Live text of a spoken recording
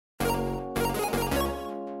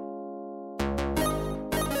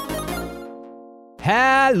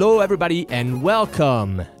Hello, everybody, and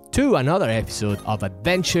welcome to another episode of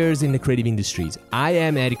Adventures in the Creative Industries. I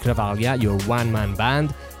am Eric Ravaglia, your one-man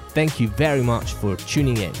band. Thank you very much for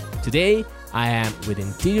tuning in. Today, I am with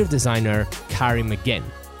interior designer Carrie McGinn.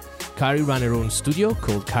 Carrie ran her own studio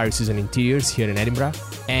called Carrie Susan Interiors here in Edinburgh,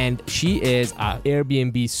 and she is an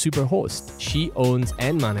Airbnb super host. She owns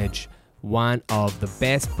and manages one of the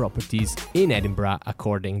best properties in Edinburgh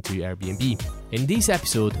according to Airbnb. In this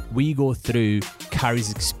episode, we go through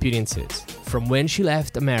Carrie's experiences from when she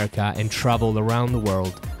left America and traveled around the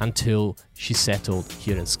world until she settled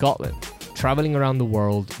here in Scotland. Traveling around the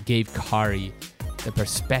world gave Carrie the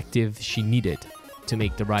perspective she needed to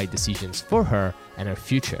make the right decisions for her and her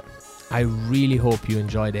future. I really hope you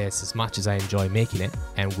enjoy this as much as I enjoy making it.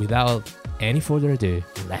 And without any further ado,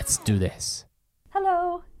 let's do this.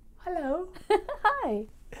 Hello. Hello. Hi.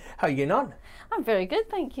 How are you getting on? I'm very good,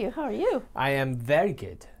 thank you. How are you? I am very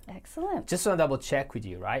good. Excellent. Just want to double check with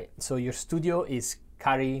you, right? So your studio is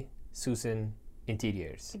Carrie Susan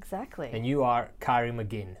Interiors. Exactly. And you are Carrie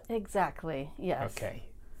McGinn. Exactly, yes. Okay,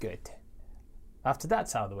 good. After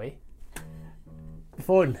that's out of the way.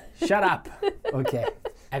 Phone, shut up. Okay.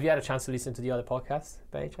 Have you had a chance to listen to the other podcasts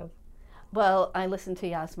by any chance? Well, I listened to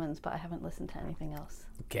Yasmin's, but I haven't listened to anything else.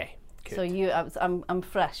 Okay. Good. So I'm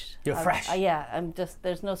fresh. You're fresh. Yeah, I'm just.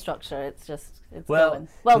 There's no structure. It's Well- going.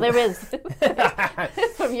 Well, there is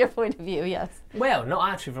from your point of view. Yes. Well, no,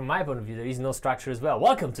 actually, from my point of view, there is no structure as well.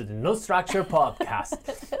 Welcome to the No Structure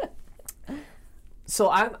Podcast. So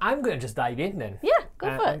I'm going to just dive in then. Yeah,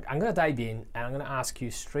 go for it. I'm going to dive in and I'm going to ask you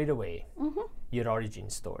straight away your origin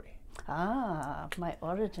story. Ah, my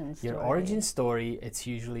origin story. Your origin story, it's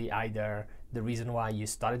usually either the reason why you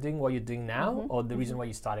started doing what you're doing now or the reason why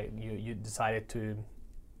you decided to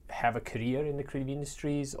have a career in the creative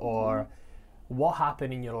industries, or what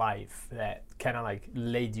happened in your life that kind of like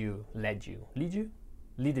led you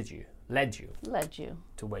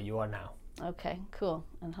to where you are now. Okay, cool.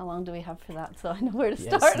 And how long do we have for that, so I know where to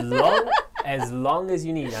Yes, start? as long as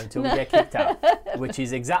you need until we get kicked out, which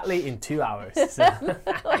is exactly in 2 hours. So.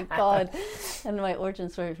 Oh my God. And my origin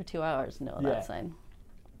story for 2 hours. No, that's fine.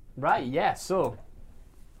 Right, yeah, so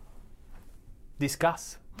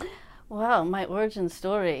discuss. Wow, my origin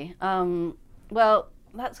story. Well,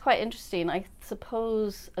 that's quite interesting. I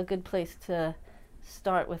suppose a good place to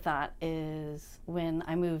start with that is when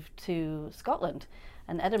I moved to Scotland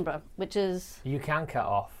and Edinburgh, which is... You can cut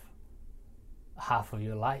off half of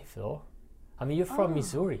your life, though. I mean, you're from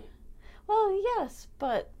Missouri. Well, yes,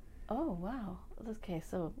 but... Oh, wow. Okay,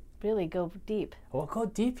 so really go deep. Oh, go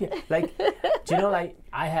deep, yeah. Like, do you know, like,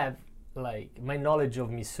 I have, like, my knowledge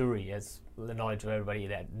of Missouri as the knowledge of everybody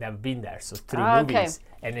that never been there. So through movies,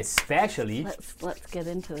 and especially... Let's get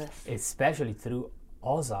into this. Especially through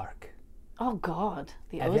Ozark. Oh God,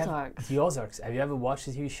 the Ozarks. The Ozarks. Have you ever watched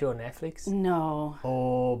the TV show on Netflix? No.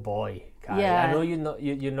 Oh boy, Carrie. Yeah. I know you're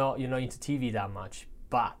not into TV that much,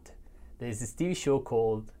 but there's this TV show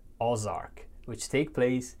called Ozark, which takes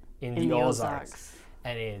place in the Ozarks,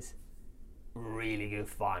 and is really good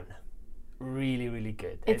fun. Really, really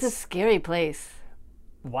good. It's a scary place.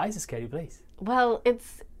 Why is it a scary place? Well,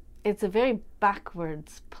 it's a very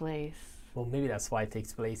backwards place. Well, maybe that's why it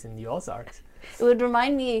takes place in the Ozarks. It would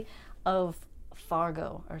remind me of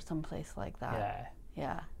Fargo or someplace like that. Yeah.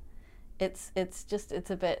 Yeah. It's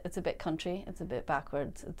a bit country, it's a bit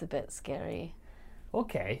backwards, it's a bit scary.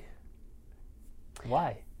 Okay.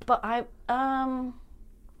 Why? But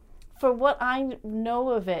for what I know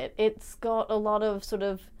of it, it's got a lot of sort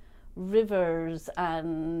of rivers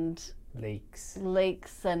and Lakes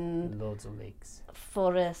and loads of lakes,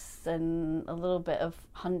 forests, and a little bit of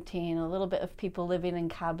hunting, a little bit of people living in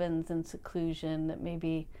cabins and seclusion that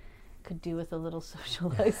maybe could do with a little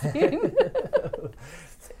socializing.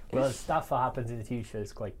 Well, the stuff that happens in the TV show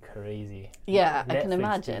is quite crazy. Yeah, Netflix I can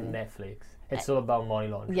imagine. Netflix. It's all about money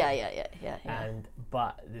laundering. Yeah.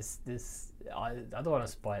 But this I don't want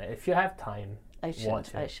to spoil it. If you have time, watch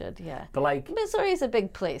it. I should, yeah. But like, Missouri's a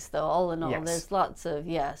big place, though. All in all, yes. There's lots of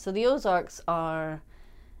So the Ozarks are,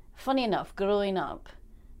 funny enough, growing up,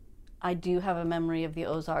 I do have a memory of the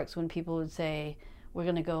Ozarks when people would say, "We're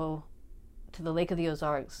going to go to the Lake of the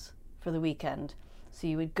Ozarks for the weekend." So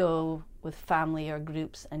you would go with family or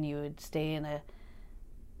groups, and you would stay in a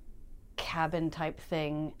cabin type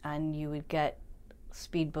thing, and you would get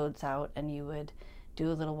speedboats out, and you would do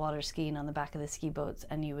a little water skiing on the back of the ski boats,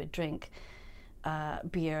 and you would drink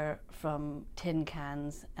beer from tin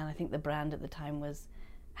cans, and I think the brand at the time was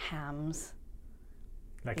Hams.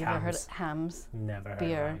 Like you Hams. ever heard of Hams? Never heard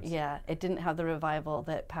beer? of Hams. Yeah, it didn't have the revival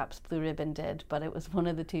that Pabst Blue Ribbon did, but it was one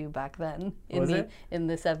of the two back then in Was the it? in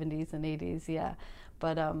the 70s and 80s. Yeah,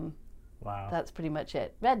 but Wow. That's pretty much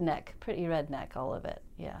it. Redneck, pretty redneck, all of it.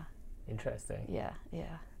 Yeah. Interesting. Yeah,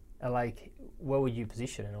 yeah. And like, where would you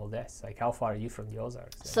position in all this? Like, how far are you from the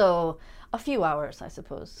Ozarks? So a few hours, I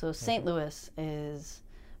suppose. So St. Louis is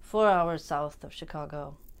 4 hours south of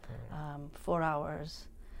Chicago, 4 hours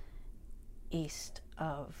east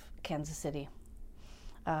of Kansas City.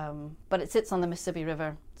 But it sits on the Mississippi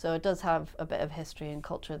River, so it does have a bit of history and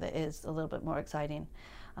culture that is a little bit more exciting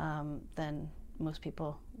than most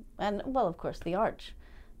people. And, well, of course, the Arch,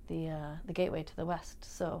 the gateway to the west.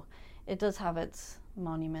 So it does have its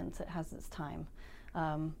monuments, it has its time.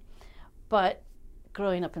 But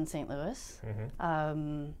growing up in St. Louis,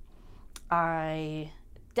 I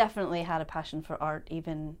definitely had a passion for art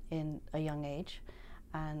even in a young age,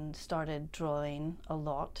 and started drawing a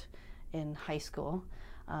lot in high school.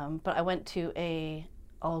 But I went to a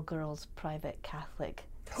all-girls private Catholic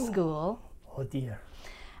school. Oh dear.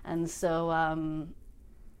 And so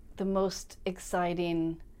the most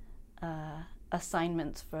exciting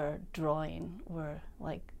assignments for drawing were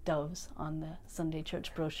like doves on the Sunday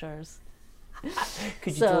church brochures.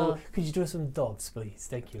 Could you draw some doves, please?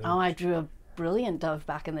 Thank you. Oh, I drew a brilliant dove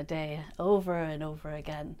back in the day, over and over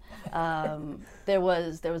again. There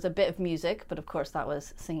was a bit of music, but of course that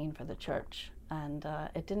was singing for the church, and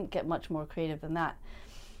it didn't get much more creative than that.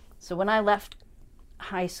 So when I left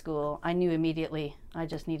high school, I knew immediately I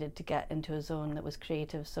just needed to get into a zone that was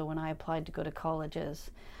creative. So when I applied to go to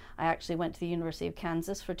colleges, I actually went to the University of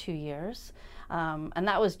Kansas for 2 years, and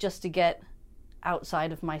that was just to get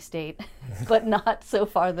outside of my state, but not so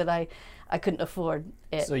far that I couldn't afford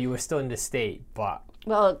it. So you were still in the state, but...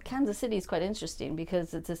 Well, Kansas City is quite interesting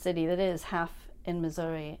because it's a city that is half in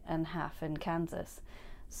Missouri and half in Kansas.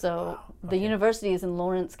 So the university is in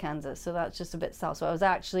Lawrence, Kansas, so that's just a bit south. So I was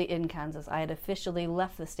actually in Kansas. I had officially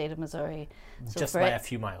left the state of Missouri. So just by a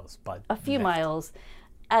few miles, but... A few miles.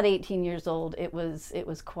 At 18 years old, it was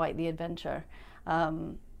quite the adventure.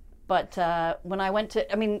 But when I went to,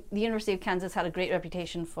 the University of Kansas had a great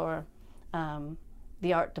reputation for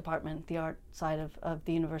the art department, the art side of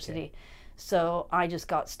the university. Okay. So I just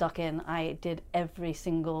got stuck in. I did every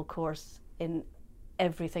single course in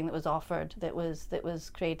everything that was offered that was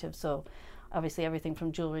creative. So obviously everything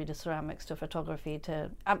from jewelry to ceramics to photography to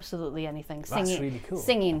absolutely anything. That's really cool.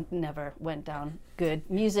 Singing never went down good.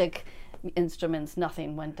 Music, instruments,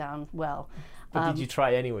 nothing went down well. But did you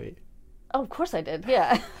try anyway? Oh, of course I did.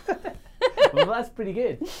 Yeah. Well, that's pretty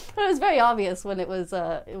good. But it was very obvious when it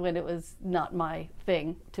was not my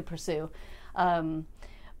thing to pursue.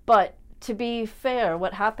 But to be fair,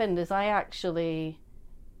 what happened is I actually,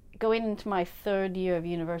 going into my third year of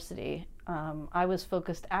university, I was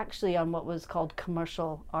focused actually on what was called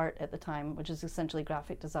commercial art at the time, which is essentially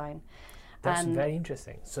graphic design. That's very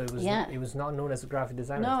interesting. So it was not known as a graphic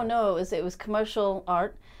design. No, it was commercial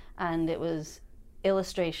art, and it was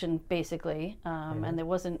illustration basically, and there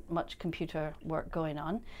wasn't much computer work going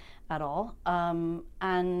on at all.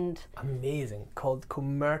 And amazing, called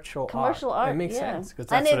commercial art. It makes sense because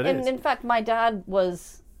that's what it is. And in fact, my dad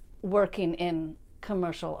was working in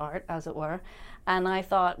commercial art, as it were, and I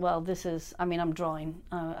thought, well, I'm drawing.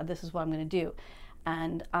 This is what I'm going to do,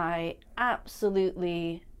 and I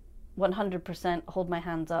absolutely 100% hold my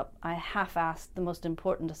hands up. I half-assed the most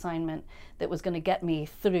important assignment that was going to get me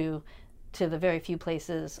through to the very few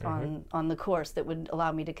places on the course that would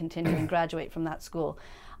allow me to continue and graduate from that school.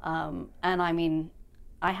 And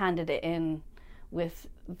I handed it in with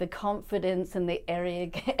the confidence and the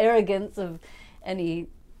arrogance of any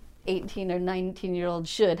 18 or 19-year-old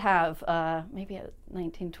should have, maybe at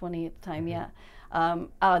 19, 20 at the time, yeah.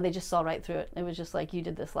 They just saw right through it. It was just like, you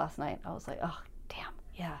did this last night. I was like, oh, damn,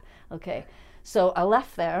 yeah, okay. So I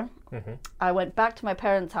left there. I went back to my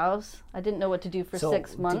parents' house. I didn't know what to do for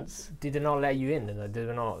 6 months. Did they not let you in? Did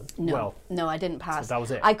they not? No, I didn't pass. So that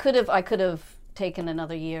was it. I could have taken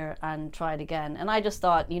another year and tried again. And I just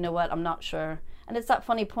thought, you know what, I'm not sure. And it's that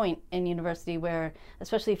funny point in university where,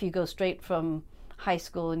 especially if you go straight from high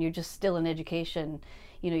school and you're just still in education,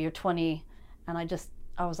 you're 20, and I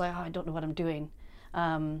was like, oh, I don't know what I'm doing.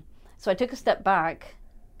 So I took a step back,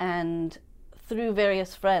 and through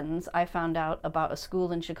various friends, I found out about a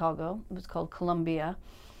school in Chicago. It was called Columbia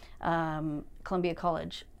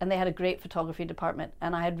College, and they had a great photography department.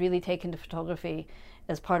 And I had really taken to photography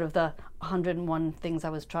as part of the 101 things I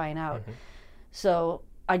was trying out. So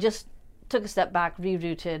I just took a step back,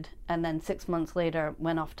 rerouted, and then 6 months later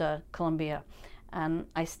went off to Columbia. And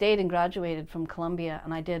I stayed and graduated from Columbia,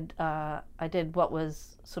 and I did what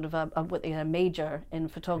was sort of a major in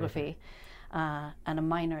photography and a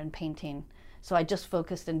minor in painting. So I just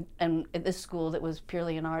focused and at this school that was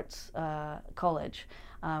purely an arts college,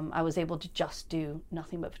 I was able to just do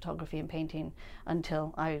nothing but photography and painting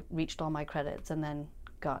until I reached all my credits and then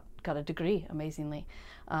got a degree, amazingly.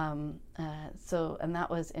 And that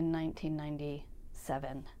was in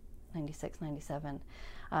 1997, 96, 97.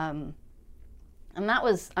 And that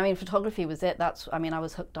was, I mean, photography was it. I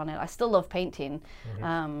was hooked on it. I still love painting,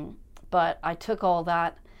 but I took all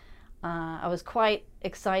that. I was quite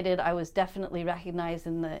excited. I was definitely recognized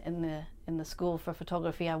in the school for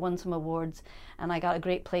photography. I won some awards, and I got a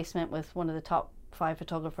great placement with one of the top 5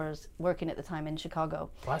 photographers working at the time in Chicago.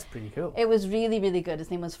 Well, that's pretty cool. It was really, really good.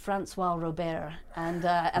 His name was Francois Robert, and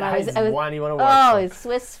I was one you want to work oh, for. he's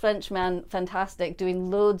Swiss French man, fantastic,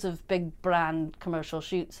 doing loads of big brand commercial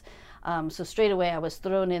shoots. So straight away I was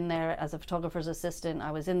thrown in there as a photographer's assistant.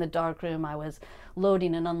 I was in the darkroom, I was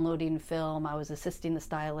loading and unloading film, I was assisting the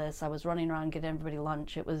stylist, I was running around getting everybody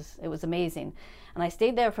lunch. It was amazing. And I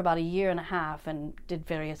stayed there for about a year and a half and did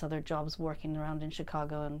various other jobs working around in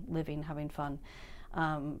Chicago and living, having fun.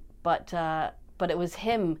 But it was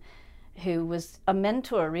him who was a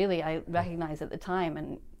mentor, really, I recognized at the time,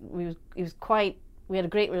 and we had a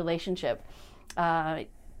great relationship.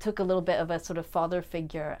 Took a little bit of a sort of father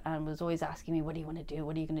figure and was always asking me, what do you want to do?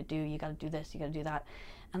 What are you going to do? You got to do this, you got to do that.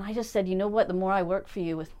 And I just said, you know what, the more I work for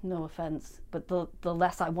you, with no offense, but the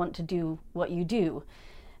less I want to do what you do.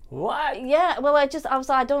 What? Yeah, well,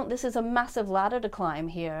 this is a massive ladder to climb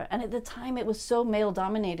here. And at the time it was so male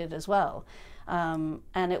dominated as well. And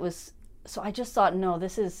it was, so I just thought, no,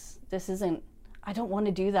 this isn't, I don't want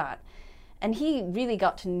to do that. And he really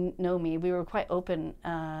got to know me. We were quite open,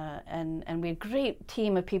 and we had a great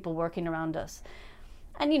team of people working around us.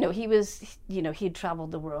 And he'd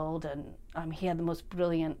traveled the world, and he had the most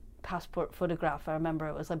brilliant passport photograph. I remember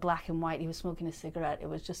it was like black and white. He was smoking a cigarette. It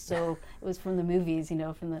was just so, it was from the movies,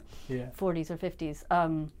 from the 40s or 50s.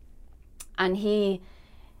 And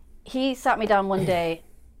he sat me down one day,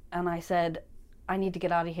 and I said, I need to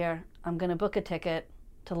get out of here. I'm going to book a ticket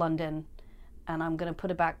to London, and I'm going to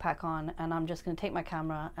put a backpack on, and I'm just going to take my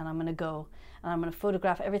camera, and I'm going to go, and I'm going to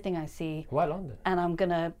photograph everything I see. Why London? And I'm going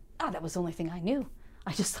to, that was the only thing I knew.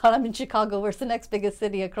 I just thought, I'm in Chicago. Where's the next biggest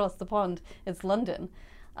city across the pond? It's London.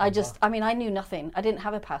 I knew nothing. I didn't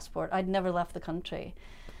have a passport. I'd never left the country.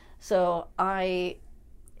 So it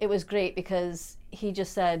was great because he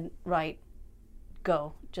just said, right,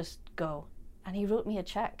 go, just go. And he wrote me a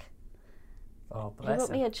check. Oh, bless him. He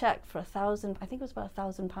wrote me a check for £1,000, I think it was about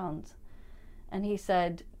 £1,000. And he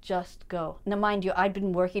said, just go. Now, mind you, I'd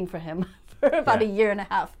been working for him for about a year and a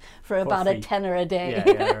half for about a tenner a day.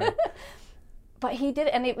 Yeah, right. But he did,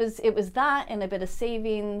 and it was that and a bit of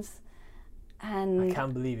savings. And I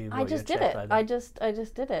can't believe you. I just did it. Like I just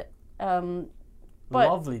did it. But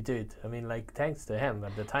lovely dude. I mean, like, thanks to him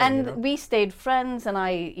at the time. And we stayed friends, and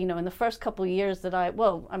I, in the first couple of years that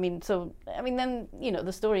then,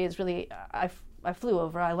 the story is really, I flew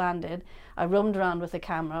over, I landed, I roamed around with a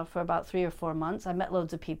camera for about 3 or 4 months. I met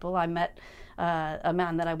loads of people. I met a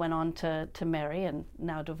man that I went on to marry and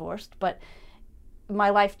now divorced. But my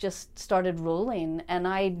life just started rolling, and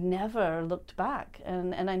I never looked back,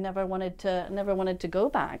 and I never wanted to go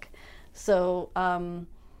back. So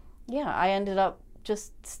I ended up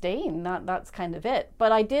just staying. That's kind of it.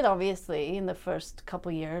 But I did, obviously, in the first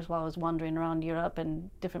couple years while I was wandering around Europe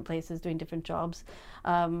and different places doing different jobs,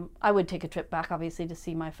 I would take a trip back, obviously, to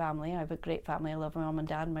see my family. I have a great family. I love my mom and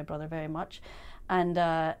dad and my brother very much. And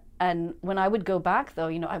when I would go back, though,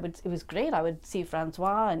 it was great. I would see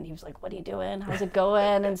Francois, and he was like, "What are you doing? How's it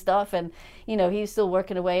going?" and stuff. And he was still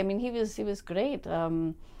working away. I mean, he was great.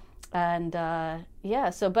 But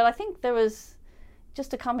I think there was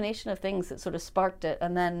just a combination of things that sort of sparked it,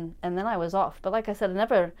 and then I was off. But like I said,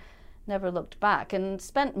 I never looked back, and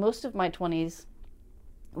spent most of my 20s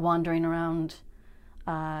wandering around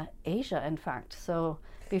Asia, in fact. So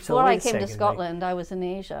before I came to Scotland, I was in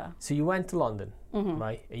Asia. So you went to London,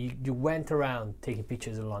 right? You went around taking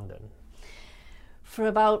pictures of London for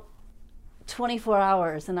about 24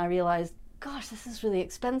 hours, and I realized, gosh, this is really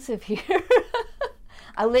expensive here.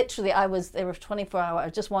 There were 24 hours, I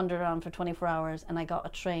just wandered around for 24 hours, and I got a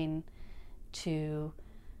train to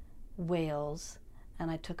Wales,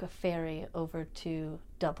 and I took a ferry over to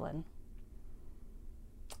Dublin.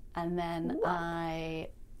 And then I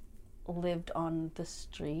lived on the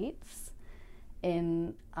streets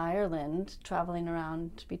in Ireland, traveling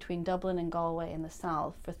around between Dublin and Galway in the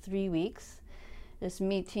south for 3 weeks, just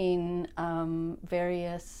meeting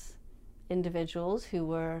various individuals who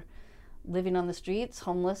were living on the streets,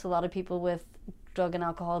 homeless, a lot of people with drug and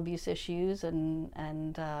alcohol abuse issues, and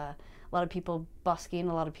a lot of people busking,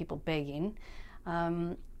 a lot of people begging.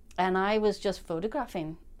 And I was just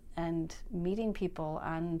photographing and meeting people,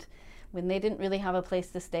 and when they didn't really have a place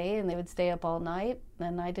to stay and they would stay up all night,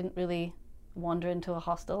 then I didn't really wander into a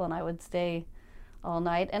hostel and I would stay all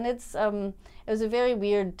night. And it was a very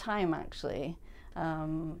weird time, actually.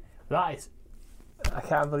 Right. I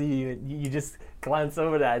can't believe you just glance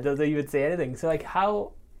over that. I don't think you would say anything. So like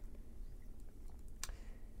how...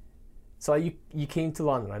 So you came to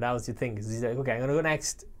London, right? That was your thing. Because you said, okay, I'm going to go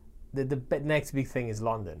next. The next big thing is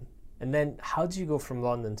London. And then how did you go from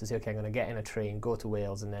London to say, okay, I'm going to get in a train, go to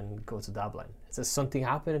Wales, and then go to Dublin? Is there something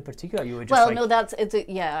happened in particular? You were just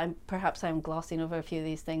perhaps I'm glossing over a few of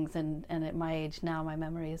these things, and at my age now, my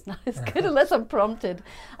memory is not as good unless I'm prompted.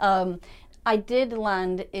 I did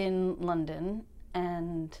land in London,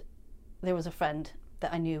 and there was a friend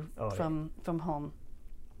that I knew from home.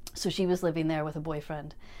 So she was living there with a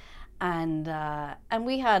boyfriend. And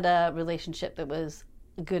we had a relationship that was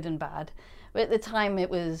good and bad. But at the time it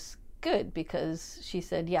was good because she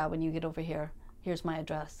said, yeah, when you get over here, here's my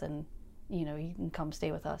address and, you know, you can come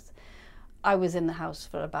stay with us. I was in the house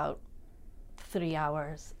for about 3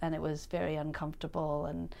 hours and it was very uncomfortable,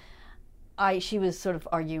 and she was sort of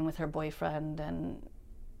arguing with her boyfriend, and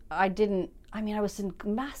I was in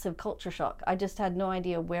massive culture shock. I just had no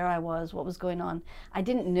idea where I was, what was going on. I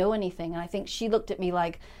didn't know anything, and I think she looked at me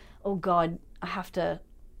like, oh God, I have to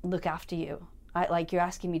look after you. You're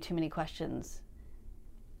asking me too many questions.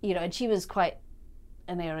 You know, and she was quite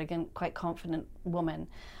an arrogant, quite confident woman.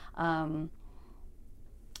 And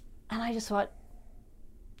I just thought,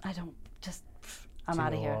 I'm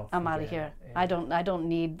out of here. I'm out of here. Yeah. I don't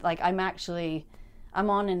need, I'm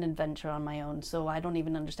on an adventure on my own, so I don't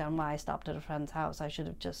even understand why I stopped at a friend's house. I should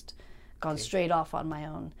have just gone straight off on my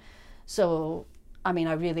own. So, I mean,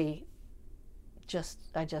 I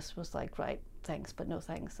just was like, right, thanks, but no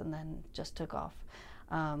thanks, and then just took off.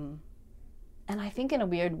 And I think in a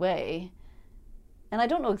weird way, and I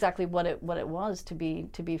don't know exactly what it was, to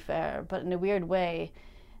be fair, but in a weird way,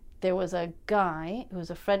 there was a guy who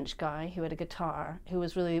was a French guy who had a guitar, who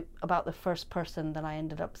was really about the first person that I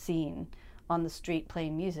ended up seeing on the street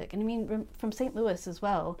playing music. And I mean, from St. Louis as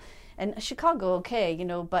well, and Chicago, okay, you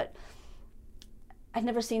know, but I'd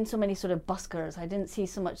never seen so many sort of buskers. I didn't see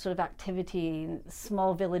so much sort of activity in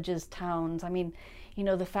small villages, towns. I mean, you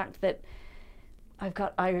know, the fact that I've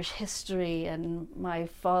got Irish history, and my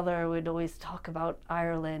father would always talk about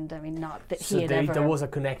Ireland. I mean, not that he had ever... there was a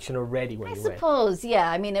connection already when you went. I suppose,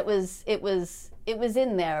 yeah. I mean, it was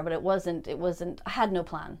in there, but it wasn't. I had no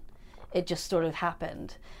plan. It just sort of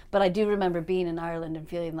happened. But I do remember being in Ireland and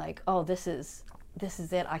feeling like, oh, this is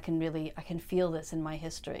it. I can feel this in my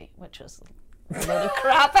history, which was a load of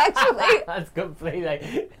crap, actually. That's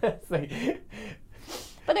completely. But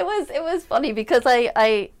it was funny because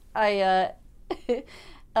I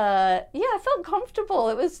felt comfortable.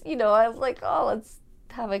 It was, you know, I was like, oh, let's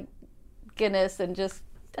have a Guinness and just,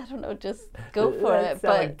 I don't know, just go for it.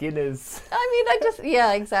 But a Guinness. I mean,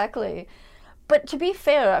 yeah, exactly. But to be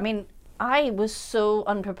fair, I mean, I was so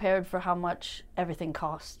unprepared for how much everything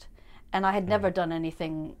cost, and I had never done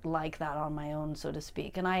anything like that on my own, so to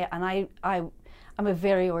speak. And I'm a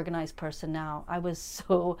very organized person now. I've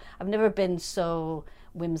never been so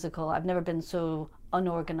whimsical. I've never been so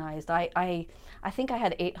unorganized. I think I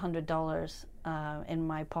had $800 in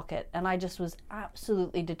my pocket, and I just was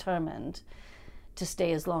absolutely determined to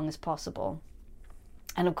stay as long as possible.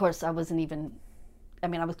 And of course, I was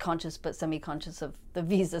conscious but semi-conscious of the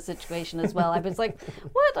visa situation as well. I was like,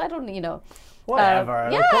 what? I don't, you know. Whatever.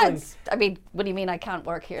 I mean, what do you mean I can't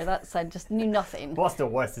work here? I just knew nothing. What's the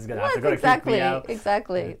worst is going to happen? Exactly.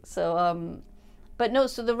 Exactly. Yeah. So, but no,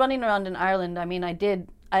 so the running around in Ireland, I mean,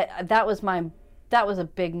 that was a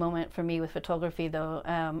big moment for me with photography, though.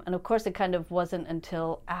 And of course, it kind of wasn't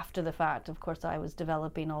until after the fact. Of course, I was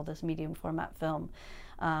developing all this medium format film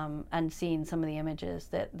and seeing some of the images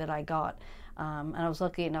that I got. And I was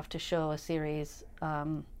lucky enough to show a series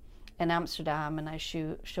in Amsterdam, and I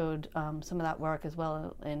showed some of that work as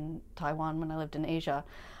well in Taiwan when I lived in Asia.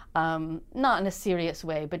 Not in a serious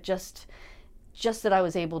way, but just that I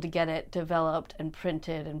was able to get it developed and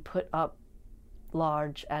printed and put up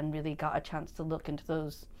large, and really got a chance to look into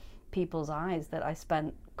those people's eyes that I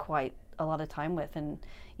spent quite a lot of time with. And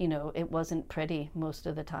you know, it wasn't pretty most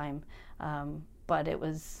of the time, but it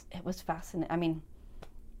was fascinating. I mean,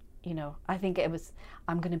 you know, I think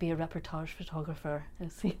I'm going to be a reportage photographer.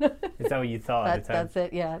 Is that what you thought at the time? That's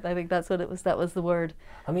it, yeah. I think that's what it was. That was the word.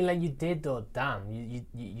 I mean, like, you did, though, damn. You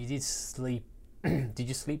did sleep. Did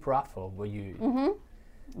you sleep rough, or were you?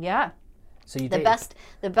 Mm-hmm. Yeah. So you did.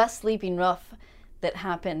 The best sleeping rough that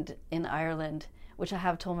happened in Ireland, which I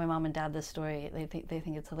have told my mom and dad this story. They think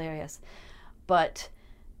it's hilarious. But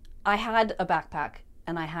I had a backpack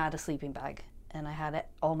and I had a sleeping bag and I had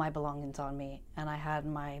all my belongings on me, and I had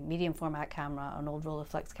my medium format camera, an old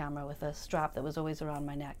Rolleiflex camera with a strap that was always around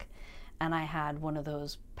my neck, and I had one of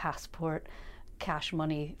those passport cash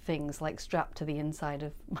money things like strapped to the inside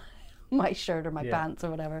of my shirt or my pants or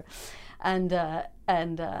whatever, and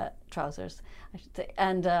trousers, I should say,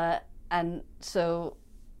 and so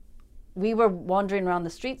we were wandering around the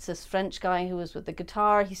streets. This French guy who was with the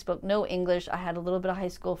guitar, he spoke no English. I had a little bit of high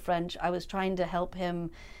school French. I was trying to help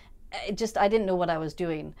him. I didn't know what I was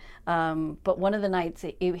doing. But one of the nights,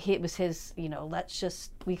 it was his,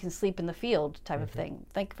 we can sleep in the field type of thing.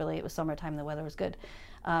 Thankfully, it was summertime, the weather was good.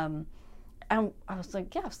 And I was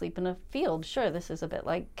like, yeah, sleep in a field. Sure, this is a bit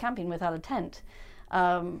like camping without a tent.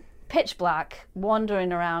 Pitch black,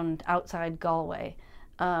 wandering around outside Galway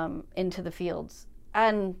into the fields,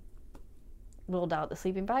 and rolled out the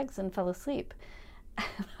sleeping bags and fell asleep.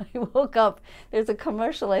 I woke up, there's a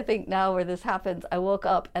commercial I think now where this happens. I woke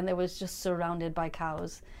up and there was just surrounded by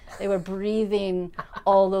cows. They were breathing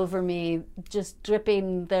all over me, just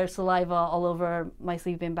dripping their saliva all over my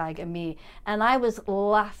sleeping bag and me. And I was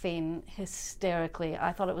laughing hysterically.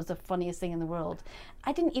 I thought it was the funniest thing in the world.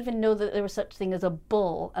 I didn't even know that there was such thing as a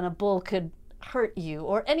bull, and a bull could hurt you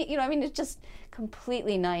or any, it's just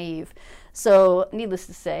completely naive. So needless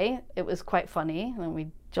to say, it was quite funny. And we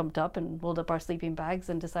jumped up and rolled up our sleeping bags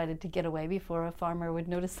and decided to get away before a farmer would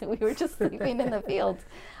notice that we were just sleeping in the fields.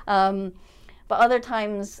 But other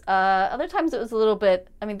times it was a little bit,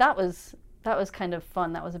 that was kind of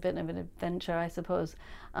fun. That was a bit of an adventure, I suppose.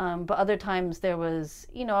 But other times there was,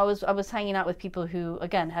 I was hanging out with people who,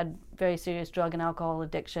 again, had very serious drug and alcohol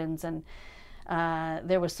addictions, and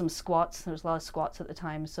there was some squats. There was a lot of squats at the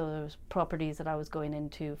time, so there was properties that I was going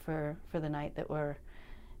into for the night that were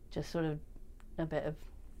just sort of a bit of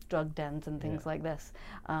drug dens and things like this.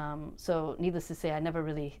 So needless to say, I never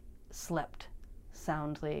really slept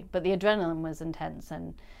soundly, but the adrenaline was intense,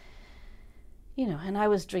 and and I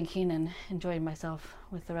was drinking and enjoying myself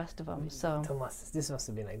with the rest of them. So Thomas, this must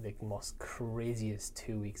have been like the most craziest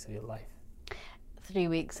 2 weeks of your life. 3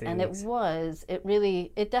 weeks.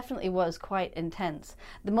 It definitely was quite intense.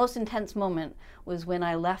 The most intense moment was when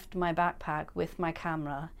I left my backpack with my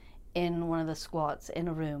camera in one of the squats in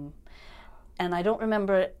a room. And I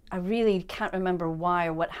really can't remember why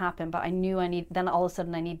or what happened, but I knew then all of a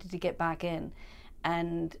sudden I needed to get back in.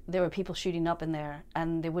 And there were people shooting up in there,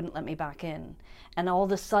 and they wouldn't let me back in. And all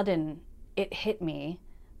of a sudden it hit me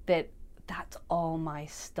that that's all my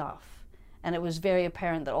stuff. And it was very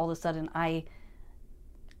apparent that all of a sudden I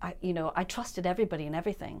trusted everybody and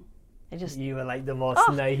everything. You were like the most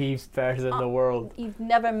naive person in the world. You've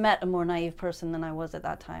never met a more naive person than I was at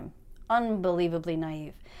that time. Unbelievably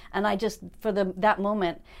naive. And I just, for that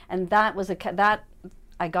moment, and that was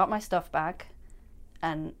I got my stuff back,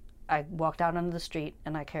 and I walked out onto the street,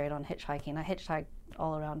 and I carried on hitchhiking. I hitchhiked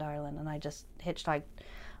all around Ireland, and I just hitchhiked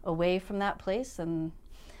away from that place, and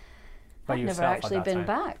I've never actually been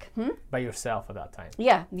back. By yourself at that time?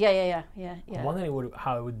 Yeah. I'm wondering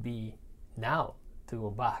how it would be now to go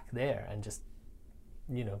back there and just,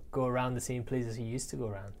 go around the same places you used to go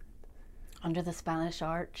around. Under the Spanish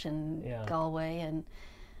Arch and Galway, and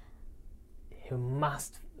you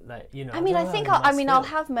must, I'll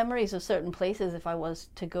have memories of certain places if I was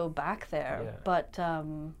to go back there. Yeah. But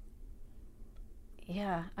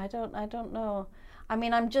I don't know.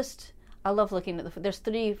 I love looking at there's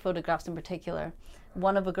 3 photographs in particular.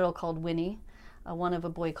 One of a girl called Winnie, one of a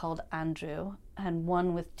boy called Andrew, and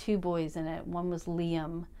one with 2 boys in it. One was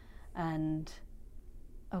Liam, and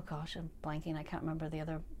oh gosh, I'm blanking. I can't remember the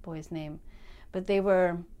other boy's name. But they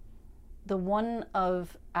were, the one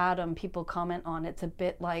of Adam, people comment on, it's a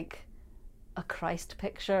bit like a Christ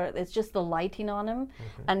picture. It's just the lighting on him,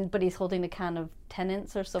 but he's holding a can of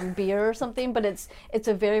Tennent's or some beer or something. But it's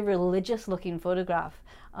a very religious looking photograph,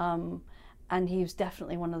 and he was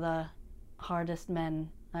definitely one of the hardest men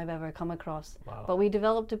I've ever come across. Wow. But we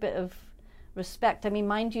developed a bit of respect.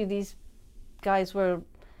 Mind you, these guys were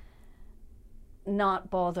not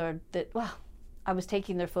bothered that I was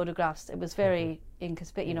taking their photographs. It was very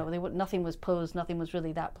inconspicuous. Nothing was posed. Nothing was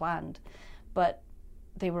really that planned, but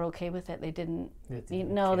they were okay with it. They didn't. They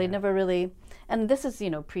never really. And this is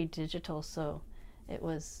pre-digital, so it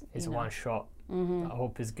was. It's one shot. I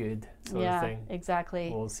hope it's good. Sort of thing. Exactly.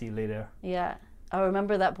 We'll see later. Yeah, I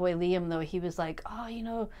remember that boy Liam though. He was like, I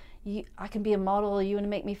can be a model. You want to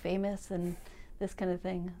make me famous and this kind of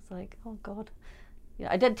thing. It's like, oh God.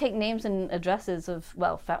 I did take names and addresses of,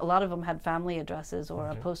 a lot of them had family addresses or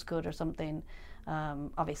a postcode or something.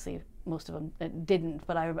 Obviously, most of them didn't,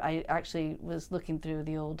 but I actually was looking through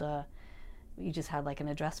the old you just had like an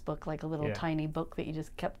address book, like a little tiny book that you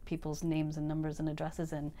just kept people's names and numbers and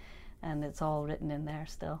addresses in, and it's all written in there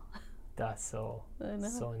still. That's so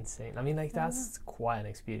insane. I mean, like, that's quite an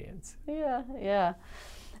experience. Yeah.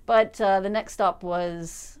 But the next stop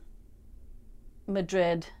was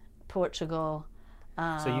Madrid, Portugal.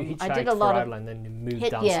 So you hitchhiked for Ireland, then you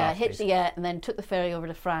moved down south. And then took the ferry over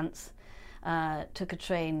to France, took a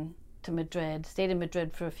train to Madrid, stayed in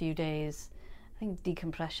Madrid for a few days. I think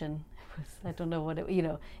decompression. I don't know what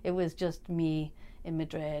it was just me in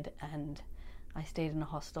Madrid, and I stayed in a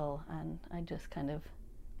hostel, and I just kind of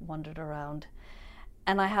wandered around.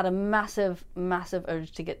 And I had a massive, massive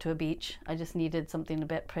urge to get to a beach. I just needed something a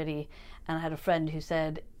bit pretty. And I had a friend who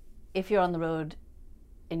said, if you're on the road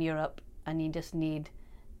in Europe and you just need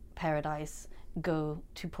paradise, go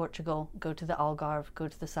to Portugal, go to the Algarve, go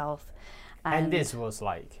to the south. And this was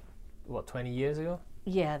like, what, 20 years ago?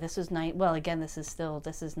 Yeah, this was this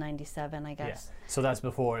is 97, I guess. Yeah. So that's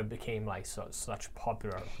before it became like such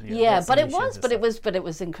popular. Yeah, but it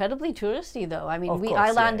was incredibly touristy though. I mean, I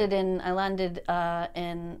landed in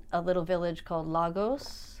a little village called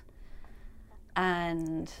Lagos,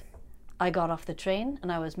 and I got off the train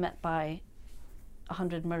and I was met by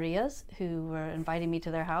 100 Marias who were inviting me to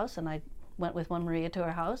their house, and I went with one Maria to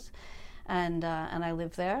her house, and I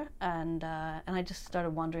lived there, and I just started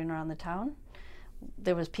wandering around the town.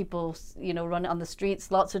 There was people, running on the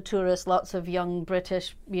streets, lots of tourists, lots of young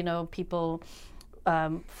British, people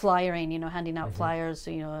flyering, handing out flyers,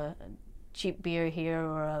 a cheap beer here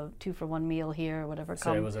or a 2-for-1 meal here or whatever.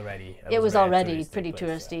 So it was already pretty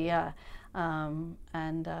touristy, yeah.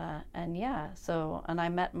 And I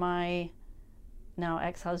met my now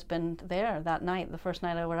ex-husband there that night, the first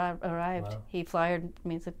night I arrived. Wow. He flyered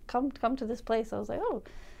me and said, come to this place. I was like, oh,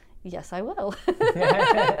 yes, I will.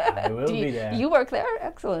 I will be there. You work there?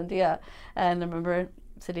 Excellent, yeah. And I remember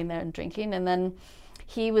sitting there and drinking, and then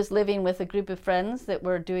he was living with a group of friends that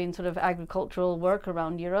were doing sort of agricultural work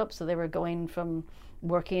around Europe. So they were going from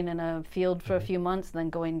working in a field for a few months,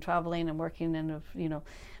 and then traveling and working in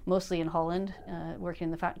mostly in Holland, working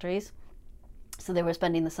in the factories. So they were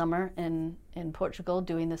spending the summer in Portugal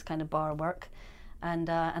doing this kind of bar work. And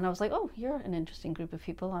I was like, oh, you're an interesting group of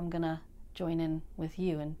people. I'm going to join in with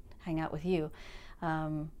you and hang out with you.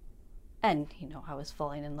 And I was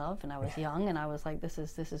falling in love, and I was young, and I was like, this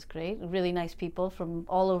is great. Really nice people from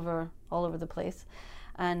all over the place.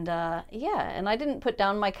 And and I didn't put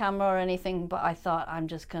down my camera or anything, but I thought, I'm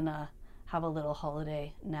just gonna have a little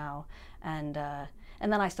holiday now. And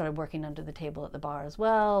then I started working under the table at the bar as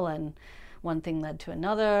well, and one thing led to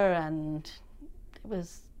another, and it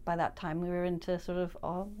was, by that time we were into sort of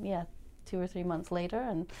 2 or 3 months later.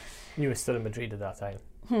 And you were still in Madrid at that time.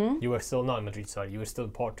 You were still not in Madrid, sorry. You were still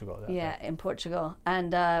in Portugal. In Portugal.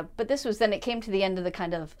 And but this was then, it came to the end of the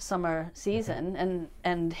kind of summer season,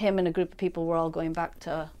 and him and a group of people were all going back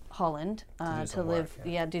to Holland to live,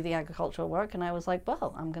 do the agricultural work. And I was like,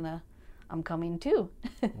 well, I'm coming too.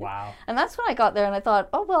 Wow. And that's when I got there, and I thought,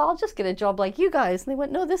 oh, well, I'll just get a job like you guys. And they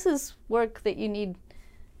went, no, this is work that you need,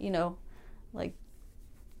 like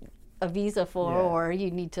a visa for, or you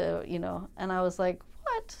need to, and I was like,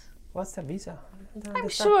 what? What's the visa? I'm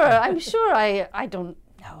sure I don't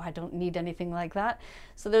know. I don't need anything like that.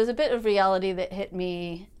 So there's a bit of reality that hit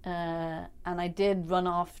me, and I did run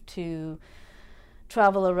off to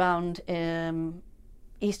travel around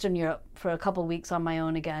Eastern Europe for a couple of weeks on my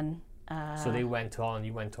own again. So they went to Holland,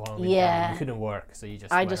 you went to Holland. Yeah. You couldn't work, so you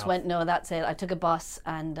just went, no, that's it. I took a bus,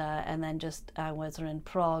 and then just was in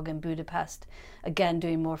Prague and Budapest, again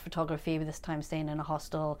doing more photography, but this time staying in a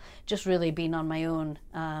hostel, just really being on my own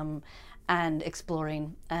and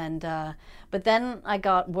exploring. And but then I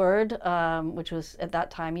got word, which was at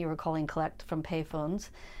that time you were calling collect from payphones,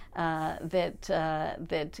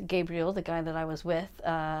 that Gabriel, the guy that I was with,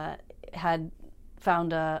 had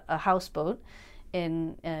found a houseboat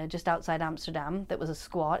in just outside Amsterdam that was a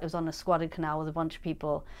squat. It was on a squatted canal with a bunch of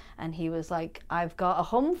people, and he was like, I've got a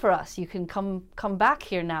home for us, you can come back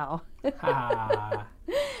here now.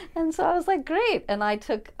 And so I was like, great. And I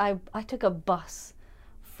took a bus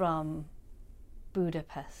from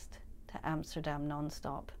Budapest to Amsterdam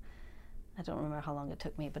nonstop. I don't remember how long it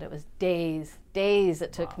took me, but it was days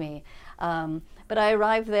it took me. But I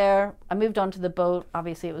arrived there, I moved onto the boat,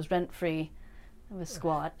 obviously it was rent-free. It was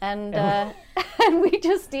squat, and and we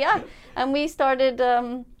just and we started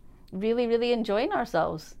really, really enjoying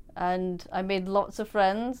ourselves. And I made lots of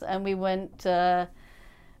friends, and we went to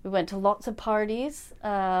lots of parties.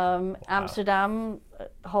 Amsterdam,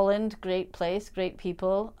 Holland, great place, great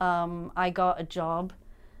people. I got a job,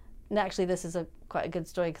 and actually this is quite a good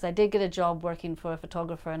story, because I did get a job working for a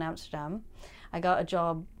photographer in Amsterdam. I got a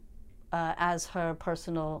job as her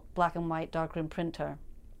personal black and white darkroom printer.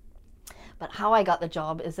 But how I got the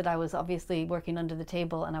job is that I was obviously working under the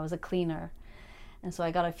table, and I was a cleaner. And so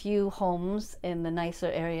I got a few homes in the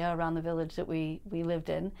nicer area around the village that we lived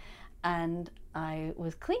in, and I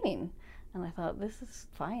was cleaning. And I thought, this is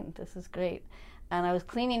fine, this is great. And I was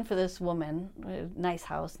cleaning for this woman, nice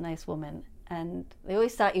house, nice woman, and they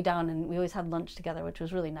always sat you down and we always had lunch together, which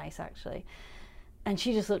was really nice actually. And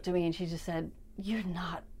she just looked at me and she just said, "You're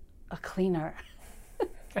not a cleaner."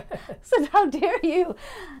 I said, "How dare you?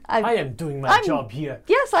 I am doing my job here."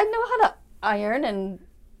 Yes, I know how to iron and,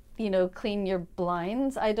 you know, clean your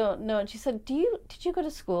blinds. I don't know. And she said, did you go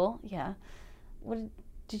to school? Yeah. Do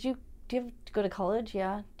you have to go to college?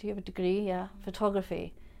 Yeah. Do you have a degree? Yeah.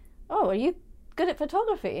 Photography. Oh, are you good at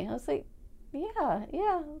photography? I was like, yeah.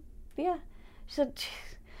 She said,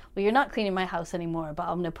 "Well, you're not cleaning my house anymore, but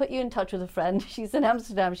I'm going to put you in touch with a friend. She's in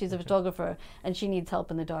Amsterdam. She's a photographer, and she needs help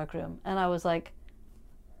in the darkroom." And I was like,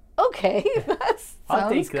 okay, that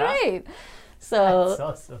sounds great. So that's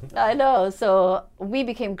awesome. I know. So we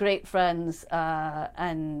became great friends,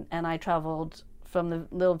 and I traveled from the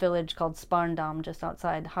little village called Sparendam, just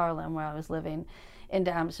outside Haarlem, where I was living,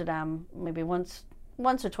 into Amsterdam maybe once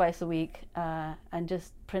or twice a week, and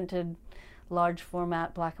just printed large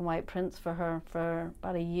format black and white prints for her for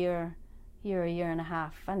about a year and a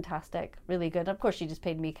half. Fantastic, really good. Of course, she just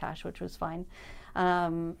paid me cash, which was fine.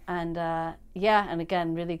 And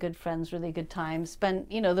again, really good friends, really good times.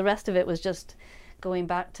 Spent, you know, the rest of it was just going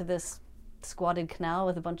back to this squatted canal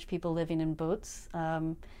with a bunch of people living in boats.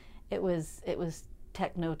 It was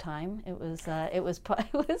techno time. It was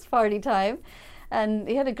party time, and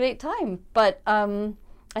we had a great time. But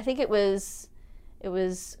I think it was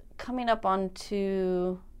coming up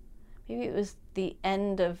onto, maybe it was the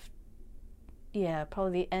end of,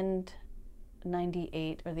 probably the end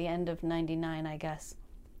 98 or the end of 99, I guess.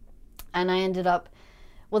 And I ended up,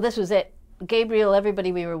 well, this was it. Gabriel,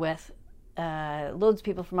 everybody we were with, loads of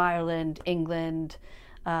people from Ireland, England,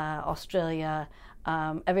 Australia.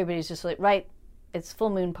 Everybody's just like, right, it's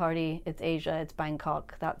full moon party, it's Asia, it's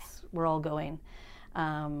Bangkok, we're all going.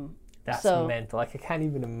 That's mental. Like, I can't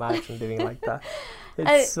even imagine doing like that.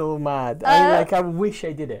 It's so mad. I wish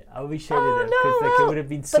I did it. I wish I did it, because it would have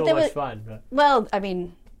been so much fun. But. Well, I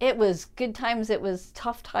mean, it was good times. It was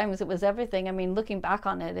tough times. It was everything. I mean, looking back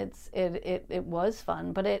on it, it was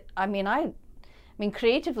fun. But I mean,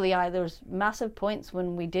 creatively, there was massive points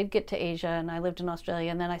when we did get to Asia, and I lived in Australia,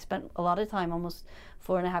 and then I spent a lot of time, almost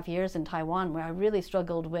 4.5 years in Taiwan, where I really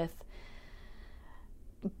struggled with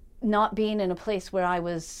not being in a place where I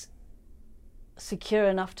was secure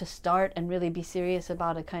enough to start and really be serious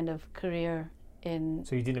about a kind of career in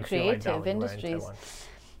so you didn't creative feel like industries.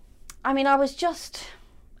 I mean, I was just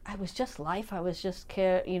life. I was just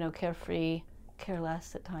carefree,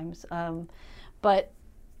 careless at times. But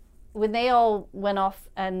when they all went off,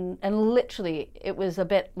 and literally it was a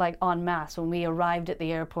bit like en masse when we arrived at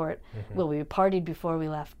the airport. Mm-hmm. Well, we partied before we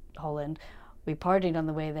left Holland. We partied on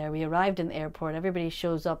the way there. We arrived in the airport. Everybody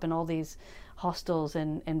shows up in all these hostels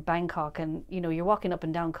in Bangkok, and you're walking up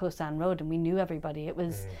and down Khao San Road, and we knew everybody. It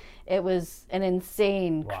was an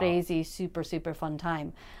insane, crazy, super fun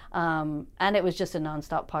time, and it was just a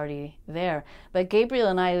nonstop party there. But Gabriel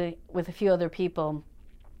and I, with a few other people,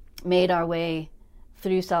 made our way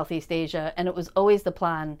through Southeast Asia, and it was always the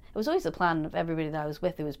plan. It was always the plan of everybody that I was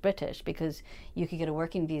with who was British, because you could get a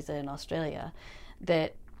working visa in Australia.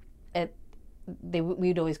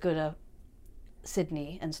 We'd always go to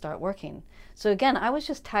Sydney and start working. So again, I was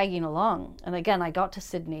just tagging along, and again, I got to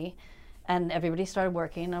Sydney, and everybody started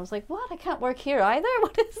working. And I was like, "What? I can't work here either.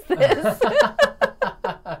 What is this?"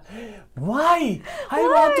 Why? I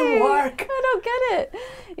want to work. I don't get it.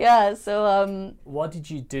 Yeah. So. What did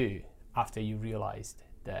you do after you realized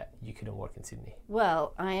that you couldn't work in Sydney?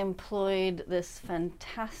 Well, I employed this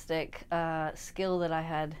fantastic skill that I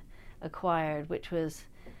had acquired, which was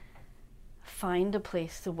find a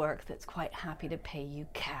place to work that's quite happy to pay you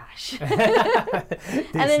cash.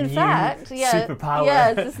 And in fact, superpower. Yeah,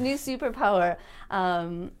 it's this new superpower.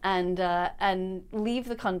 And leave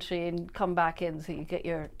the country and come back in, so you get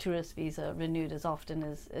your tourist visa renewed as often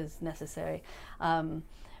as necessary.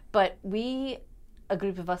 But a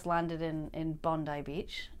group of us landed in Bondi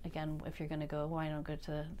Beach. Again, if you're going to go, why not go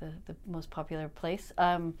to the most popular place?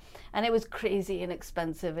 And it was crazy and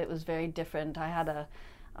expensive. It was very different.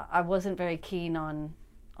 I wasn't very keen on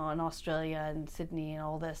Australia and Sydney and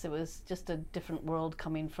all this. It was just a different world,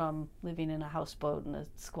 coming from living in a houseboat and a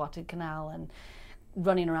squatted canal and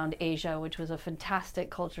running around Asia, which was a fantastic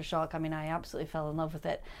culture shock. I mean, I absolutely fell in love with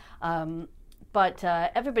it. but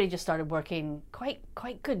everybody just started working quite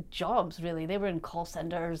good jobs. Really, they were in call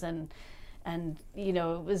centers and you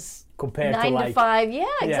know, it was compared 9 to 5. Yeah,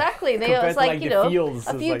 exactly. It was like, you know,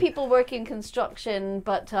 a few people working construction,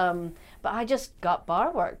 but I just got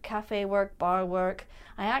bar work, cafe work, bar work.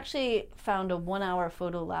 I actually found a 1-hour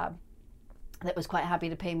photo lab that was quite happy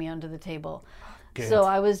to pay me under the table. Good. So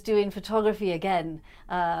I was doing photography again,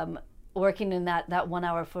 working in that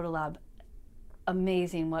 1-hour photo lab.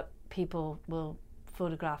 Amazing what people will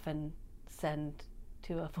photograph and send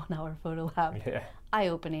to a 1-hour photo lab. Yeah.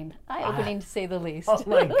 Eye-opening to say the least. Oh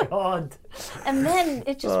my God. And then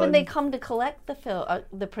it's just when they come to collect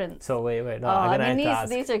the prints. So wait, no, I'm gonna have to ask.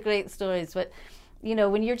 These are great stories, but you know,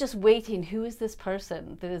 when you're just waiting, who is this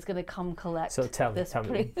person that is going to come collect? So tell me,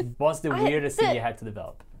 print? What's the weirdest thing you had to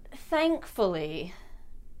develop? Thankfully,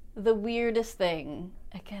 the weirdest thing,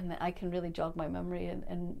 again, that I can really jog my memory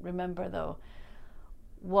and remember though,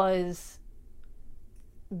 was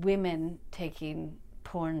women taking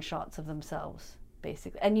porn shots of themselves,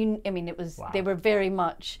 basically. And it was, wow. They were very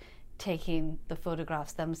much taking the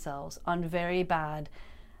photographs themselves on very bad,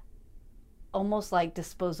 almost like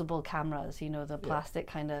disposable cameras, you know, the plastic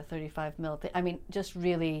kind of 35 mil thing. I mean, just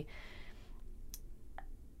really,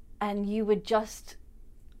 and you would just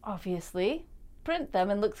obviously print them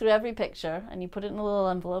and look through every picture, and you put it in a little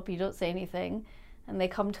envelope, you don't say anything, and they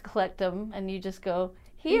come to collect them, and you just go,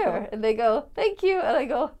 here, and they go, thank you, and I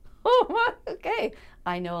go, oh, okay.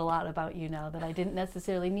 I know a lot about you now that I didn't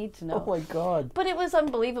necessarily need to know. Oh my God. But it was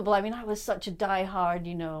unbelievable. I mean, I was such a die-hard,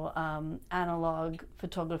 you know, analog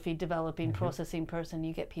photography developing, processing person.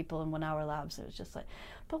 You get people in 1-hour labs. It was just like,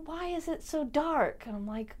 but why is it so dark? And I'm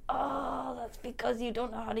like, oh, that's because you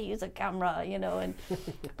don't know how to use a camera, you know, and,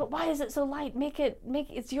 but why is it so light?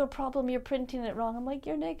 It's your problem. You're printing it wrong. I'm like,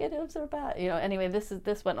 your negatives are bad. You know, anyway,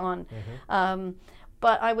 this went on.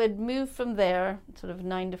 But I would move from there, sort of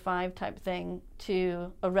 9 to 5 type thing,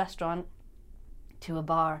 to a restaurant, to a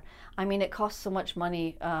bar. I mean, it cost so much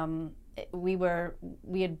money. We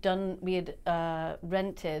had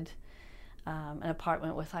rented an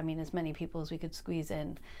apartment with, I mean, as many people as we could squeeze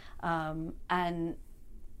in, and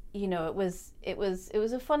you know, it was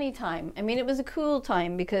a funny time. I mean, it was a cool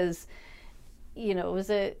time because, you know,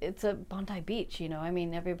 it's a Bondi Beach, you know, I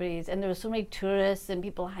mean, and there was so many tourists and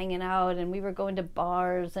people hanging out, and we were going to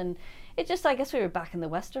bars, and it just, I guess we were back in the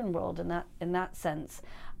Western world in that sense.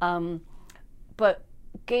 But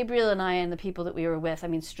Gabriel and I and the people that we were with, I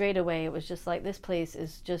mean, straight away, it was just like, this place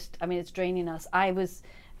is just, I mean, it's draining us.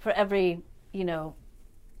 For every, you know,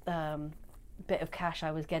 bit of cash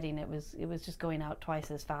I was getting, it was just going out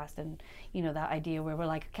twice as fast. And, you know, that idea where we're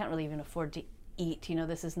like, I can't really even afford to eat, you know,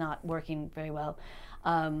 this is not working very well.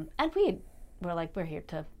 And we're like, we're here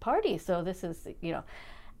to party, so this is, you know.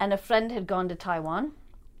 And a friend had gone to Taiwan.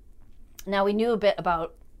 Now, we knew a bit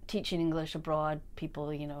about teaching English abroad,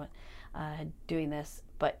 people, you know, doing this,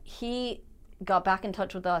 but he got back in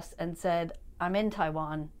touch with us and said, I'm in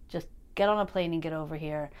Taiwan, just get on a plane and get over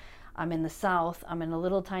here. I'm in the south, I'm in a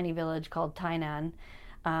little tiny village called Tainan.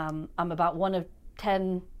 I'm about one of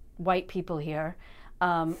 10 white people here.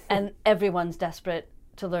 And everyone's desperate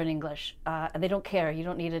to learn English, and they don't care. You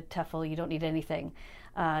don't need a TEFL, you don't need anything.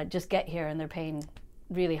 Just get here, and they're paying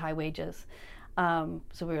really high wages.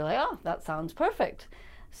 So we were like, oh, that sounds perfect.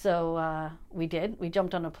 So we did. We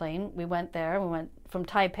jumped on a plane. We went there. We went from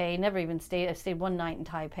Taipei. Never even stayed. I stayed one night in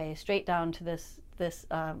Taipei, straight down to this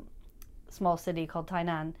small city called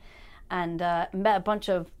Tainan, and met a bunch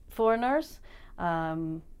of foreigners,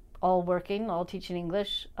 all working, all teaching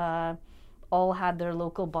English. All had their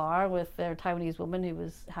local bar with their Taiwanese woman who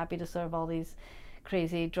was happy to serve all these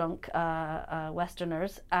crazy drunk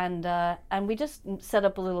Westerners, and we just set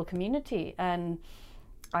up a little community, and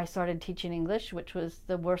I started teaching English, which was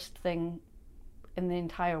the worst thing in the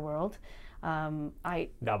entire world. Not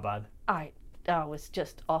bad. It was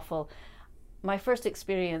just awful. My first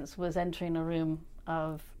experience was entering a room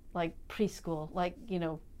of like preschool, like, you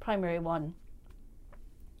know, primary 1.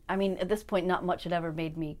 I mean, at this point, not much had ever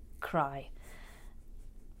made me cry.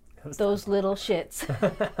 Those little shits,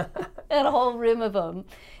 and a whole room of them,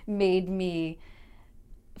 made me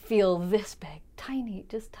feel this big, tiny,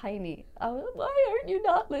 just tiny. Why aren't you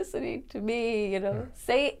not listening to me? You know,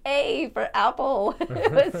 say A for apple.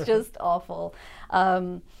 It was just awful.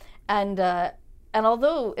 And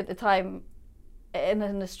although at the time, in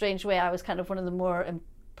a strange way, I was kind of one of the more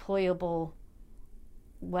employable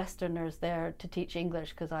Westerners there to teach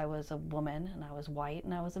English, because I was a woman and I was white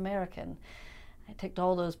and I was American. I ticked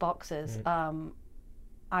all those boxes.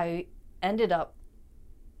 I ended up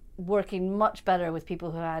working much better with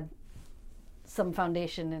people who had some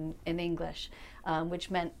foundation in English, which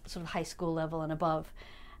meant sort of high school level and above.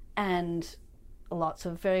 And lots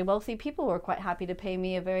of very wealthy people were quite happy to pay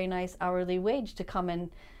me a very nice hourly wage to come and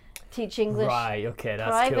teach English Right, okay, that's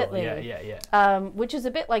privately. cool. Yeah. Which is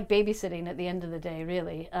a bit like babysitting at the end of the day,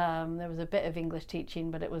 really. There was a bit of English teaching,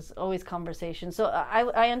 but it was always conversation. So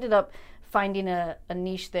I ended up finding a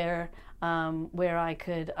niche there where I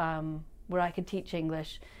could teach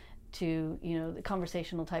English to, you know, the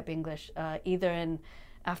conversational type English, either in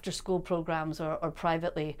after school programs or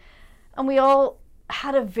privately. And we all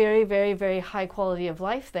had a very, very, very high quality of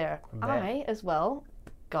life there. I, as well,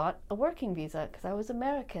 got a working visa because I was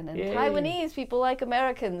American, and Yay. Taiwanese people like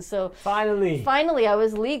Americans. So Finally I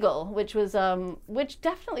was legal, which was which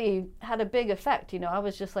definitely had a big effect. You know, I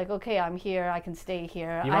was just like, okay, I'm here, I can stay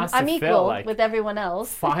here. I'm equal like, with everyone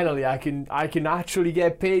else. Finally, I can actually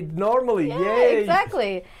get paid normally. Yeah, Yay.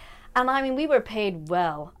 Exactly. And I mean, we were paid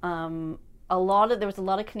well. There was a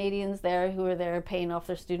lot of Canadians there who were there paying off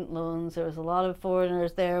their student loans. There was a lot of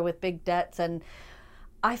foreigners there with big debts, and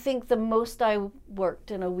I think the most I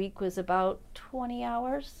worked in a week was about 20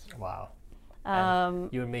 hours. Wow.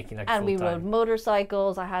 You were making like and full we time. rode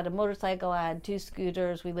motorcycles. I had a motorcycle, I had 2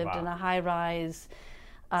 scooters, we lived in a high rise.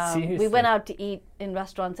 We went out to eat in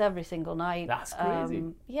restaurants every single night. That's crazy.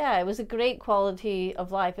 Yeah, it was a great quality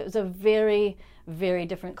of life. It was a very, very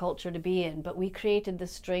different culture to be in, but we created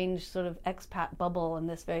this strange sort of expat bubble in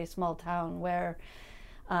this very small town where,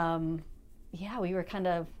 we were kind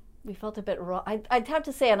of, we felt a bit raw. I'd have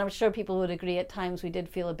to say, and I'm sure people would agree, at times we did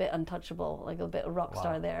feel a bit untouchable, like a bit of rock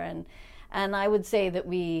star there. And I would say that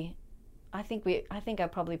I think I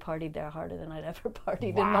probably partied there harder than I'd ever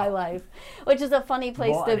partied in my life, which is a funny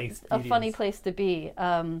place to be.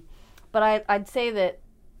 But I'd say that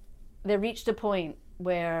there reached a point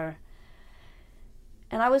where,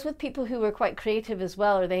 and I was with people who were quite creative as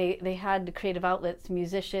well, or they had creative outlets,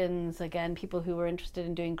 musicians, again, people who were interested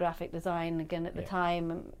in doing graphic design, again, at the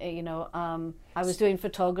time, you know, I was doing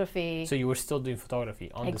photography. So you were still doing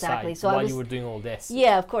photography on the side so while you were doing all this?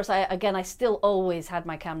 Yeah, of course. I still always had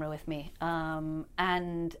my camera with me.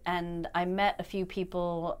 And I met a few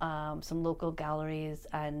people, some local galleries,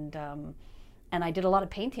 and I did a lot of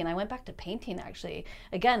painting. I went back to painting, actually.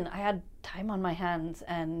 Again, I had time on my hands,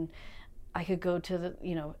 and I could go to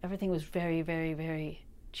everything was very, very, very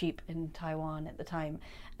cheap in Taiwan at the time.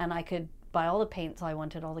 And I could buy all the paints I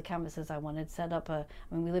wanted, all the canvases I wanted, set up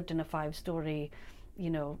we lived in a 5-story,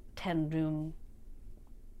 10-room,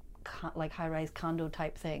 like high-rise condo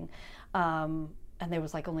type thing. And there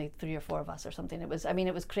was like only 3 or 4 of us or something. It was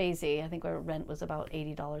crazy. I think our rent was about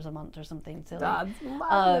 $80 a month or something silly. That's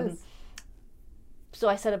madness. So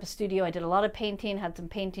I set up a studio. I did a lot of painting, had some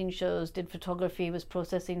painting shows, did photography, was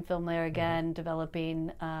processing film there again,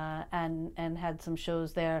 developing, and had some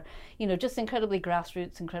shows there. Just incredibly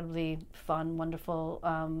grassroots, incredibly fun, wonderful.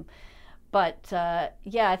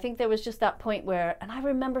 I think there was just that point where, and I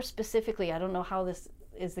remember specifically, I don't know how this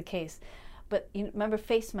is the case, but you remember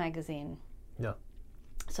Face magazine? No.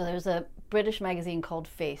 So there was a British magazine called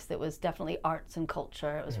Face that was definitely arts and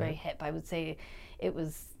culture. It was very hip. I would say it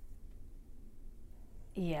was.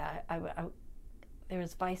 Yeah, there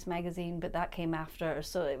was Vice magazine, but that came after.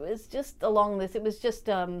 So it was just along this. It was just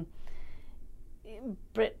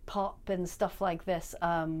Brit pop and stuff like this.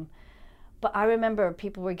 But I remember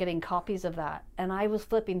people were getting copies of that, and I was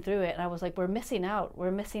flipping through it, and I was like, "We're missing out.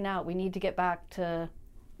 We're missing out. We need to get back to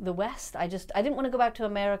the West." I didn't want to go back to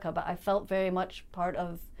America, but I felt very much part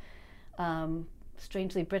of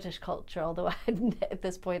strangely British culture, although I had at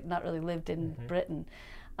this point not really lived in Britain.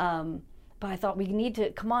 But I thought, we need to,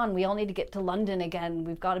 come on, we all need to get to London again.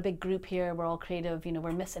 We've got a big group here, we're all creative,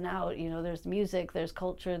 we're missing out, there's music, there's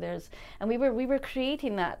culture, and we were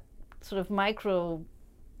creating that sort of micro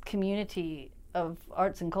community of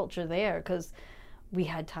arts and culture there, because we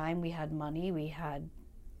had time, we had money, we had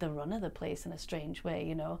the run of the place in a strange way,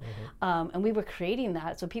 and we were creating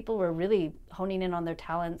that. So people were really honing in on their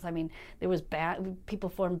talents. I mean, there was people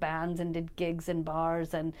formed bands and did gigs in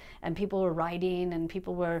bars, and people were writing, and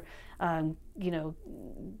people were,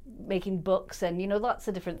 making books, and lots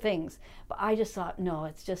of different things. But I just thought, no,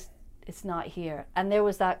 it's not here. And there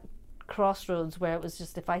was that crossroads where it was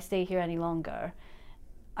just, if I stay here any longer,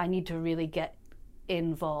 I need to really get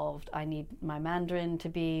involved. I need my Mandarin to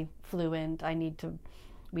be fluent.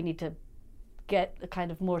 We need to get a kind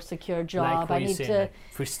of more secure job. Like if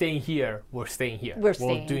we're staying here, we're staying here. We're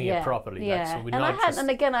doing it properly. Yeah.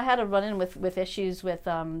 I had a run-in with issues with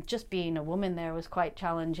just being a woman there was quite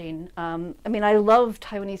challenging. I love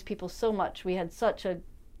Taiwanese people so much. We had such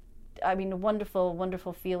wonderful,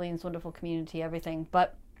 wonderful feelings, wonderful community, everything.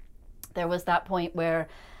 But there was that point where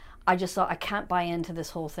I just thought, I can't buy into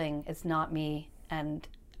this whole thing. It's not me, and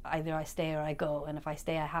either I stay or I go. And if I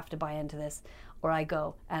stay, I have to buy into this, or I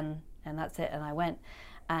go. And that's it. And I went.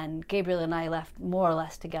 And Gabriel and I left more or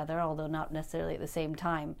less together, although not necessarily at the same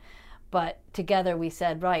time. But together we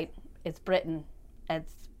said, right, it's Britain,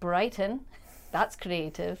 it's Brighton, that's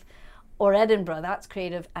creative, or Edinburgh, that's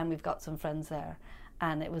creative, and we've got some friends there.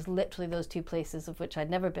 And it was literally those two places of which I'd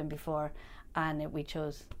never been before, and we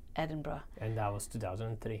chose Edinburgh. And that was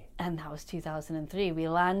 2003. And that was 2003. We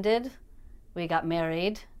landed, we got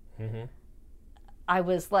married. Mm-hmm. I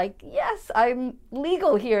was like, yes, I'm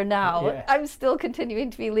legal here now. Yeah. I'm still continuing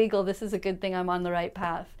to be legal. This is a good thing. I'm on the right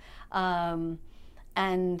path. And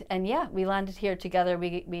yeah, we landed here together.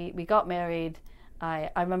 We got married. I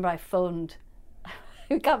remember I phoned.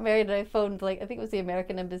 We got married and I phoned, like, I think it was the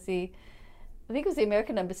American Embassy. I think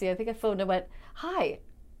I phoned and went, hi,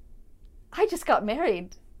 I just got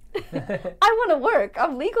married. I want to work.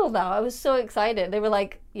 I'm legal now. I was so excited. They were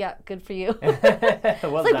like, yeah, good for you. Well, it's like,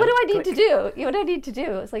 done. what do I need to do? What do I need to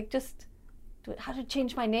do? It's like, just how to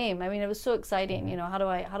change my name. I mean, it was so exciting. You know, how do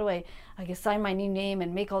I guess, sign my new name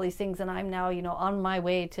and make all these things, and I'm now, you know, on my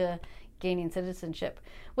way to gaining citizenship,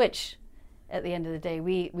 which at the end of the day,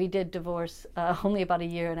 we did divorce only about a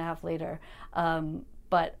year and a half later.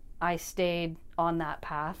 But I stayed on that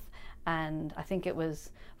path, and I think it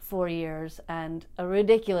was 4 years and a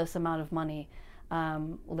ridiculous amount of money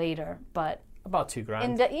later, but about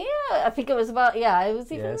 $2,000. I think it was about, it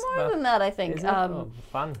was even more than that, I think.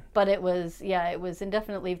 Fun. But it was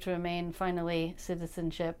indefinite leave to remain, finally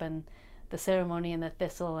citizenship, and the ceremony and the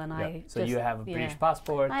thistle, and I so you have a British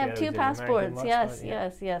passport. I have two passports. Yes.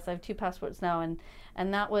 I have two passports now, and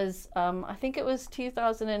that was I think it was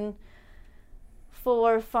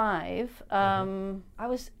 2004 or 5. I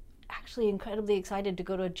was actually incredibly excited to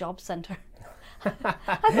go to a job center. I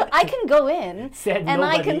thought, I can go in and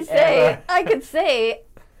I can say,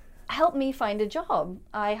 help me find a job.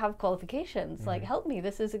 I have qualifications. Like, help me.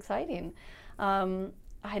 This is exciting. I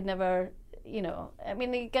had never, you know, I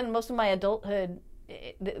mean, again, most of my adulthood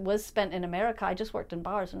it was spent in America. I just worked in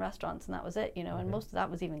bars and restaurants, and that was it, you know, and most of that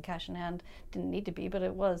was even cash in hand. Didn't need to be, but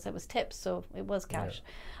it was tips, so it was cash.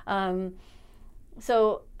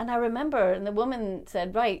 So, and I remember, and the woman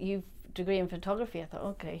said, right, you've degree in photography. I thought,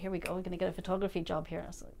 okay, here we go. We're going to get a photography job here. I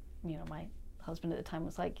was like, you know, my husband at the time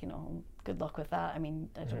was like, you know, good luck with that. I mean,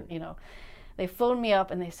 I don't, you know, they phoned me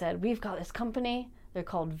up and they said, we've got this company. They're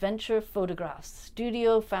called Venture Photographs,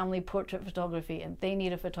 Studio Family Portrait Photography, and they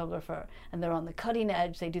need a photographer. And they're on the cutting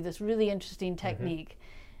edge. They do this really interesting technique.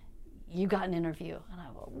 You got an interview. And I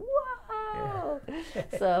went, wow.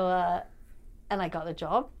 So, and I got the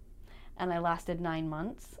job. And I lasted 9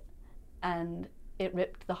 months, and it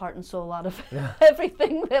ripped the heart and soul out of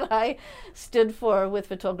everything that I stood for with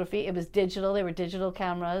photography. It was digital. They were digital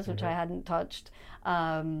cameras, which I hadn't touched.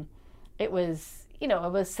 It was, you know,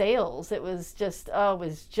 it was sales. It was just, awful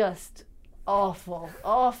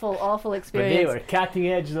experience. But they were cutting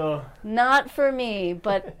edge, though. Not for me,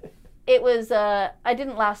 but it was, I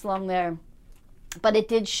didn't last long there. But it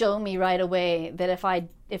did show me right away that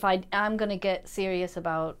if I'm going to get serious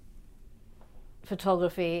about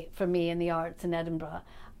photography for me in the arts in Edinburgh,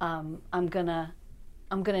 I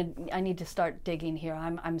need to start digging here.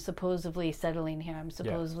 I'm supposedly settling here. I'm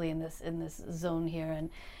supposedly in this zone here,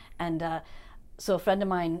 and so a friend of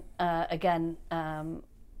mine, again,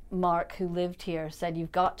 Mark, who lived here, said,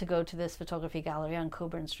 you've got to go to this photography gallery on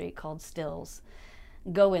Coburn Street called Stills.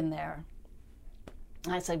 Go in there.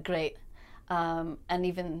 I said, great. And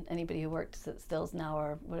even anybody who works at Stills now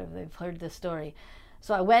or whatever, they've heard this story.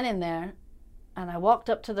 So I went in there. And I walked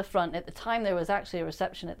up to the front. At the time, there was actually a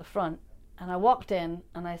reception at the front. And I walked in,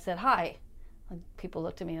 and I said, hi. And people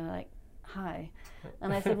looked at me, and they're like, hi.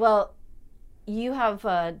 And I said, well, you have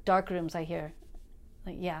dark rooms, I hear.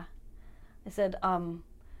 Like, yeah. I said, well,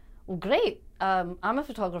 great. I'm a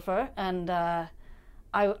photographer, and I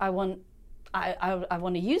want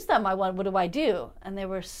to use them. What do I do? And they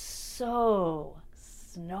were so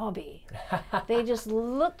snobby. They just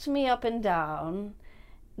looked me up and down,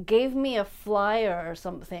 gave me a flyer or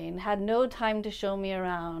something, had no time to show me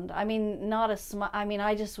around. I mean, not a smile. I mean,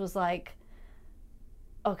 I just was like,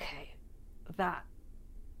 okay,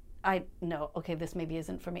 this maybe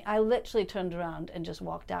isn't for me. I literally turned around and just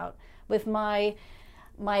walked out with my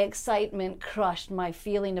excitement crushed, my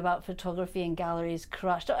feeling about photography and galleries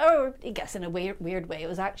crushed, or I guess in a weird way. It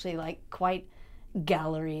was actually like quite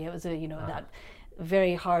gallery. It was that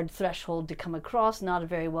very hard threshold to come across, not a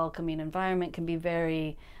very welcoming environment, can be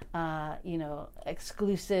very,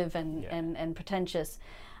 exclusive and pretentious.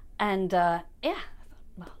 And well,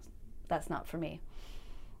 that's not for me.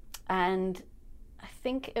 And I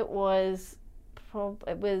think it was,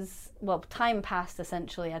 well, time passed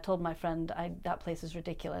essentially. I told my friend, that place is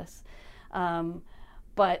ridiculous.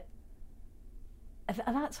 But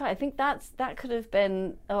and that's right. I think that could have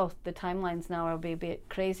been, the timelines now are a bit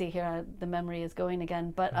crazy here. The memory is going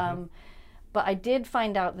again. But but I did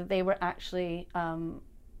find out that they were actually,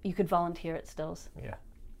 you could volunteer at Stills. Yeah.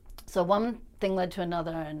 So one thing led to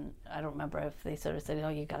another, and I don't remember if they sort of said,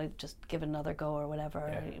 you got to just give it another go or whatever.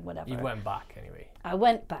 Yeah. Or whatever. You went back anyway. I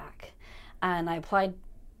went back, and I applied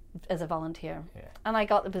as a volunteer. Yeah. And I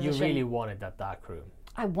got the position. You really wanted that dark room.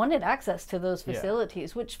 I wanted access to those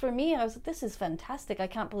facilities, which for me, I was like, this is fantastic. I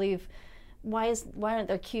can't believe, why aren't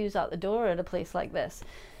there queues out the door at a place like this?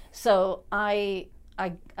 So I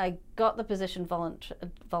got the position,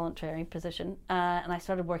 voluntary position, and I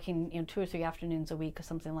started working 2 or 3 afternoons a week or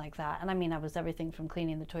something like that. And I mean, I was everything from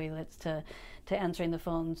cleaning the toilets to answering the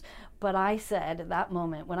phones. But I said at that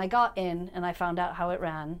moment, when I got in and I found out how it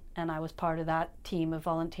ran, and I was part of that team of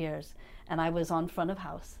volunteers, and I was on front of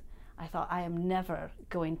house, I thought, I am never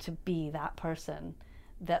going to be that person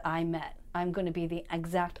that I met. I'm going to be the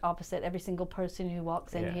exact opposite. Every single person who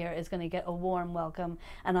walks in here is going to get a warm welcome,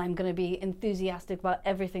 and I'm going to be enthusiastic about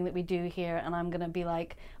everything that we do here, and I'm going to be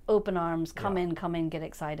like open arms, come in, get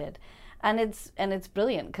excited. And it's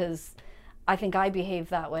brilliant, because I think I behaved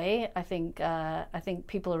that way. I think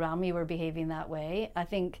people around me were behaving that way. I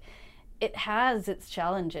think it has its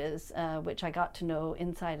challenges, which I got to know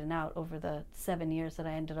inside and out over the 7 years that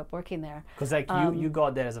I ended up working there. Because you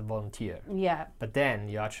got there as a volunteer. Yeah. But then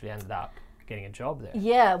you actually ended up getting a job there.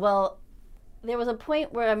 Yeah, well, there was a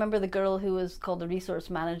point where I remember the girl who was called the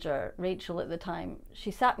resource manager, Rachel at the time,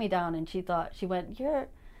 she sat me down and she went, you're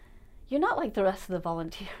not like the rest of the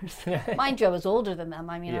volunteers. Mind you, I was older than them.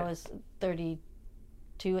 I mean, I was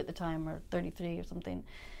 32 at the time, or 33 or something.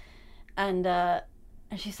 And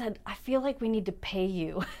she said, I feel like we need to pay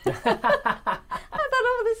you. I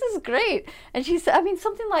thought, this is great. And she said,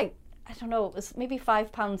 something like, I don't know, it was maybe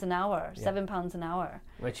 £5 an hour, £7 an hour.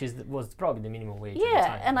 Which was probably the minimum wage. Yeah, at the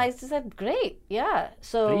time, and I said, great, yeah.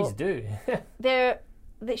 So please do.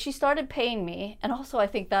 she started paying me, and also I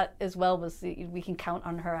think that as well was, we can count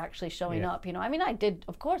on her actually showing up. I did,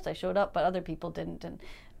 of course I showed up, but other people didn't, and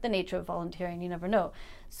the nature of volunteering, you never know.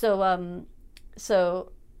 So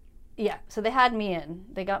they had me in.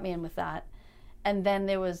 They got me in with that, and then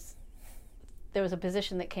there was a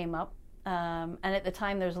position that came up, and at the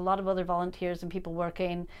time there was a lot of other volunteers and people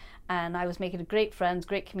working, and I was making great friends,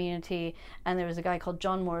 great community, and there was a guy called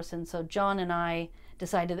John Morrison. So John and I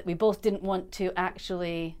decided that we both didn't want to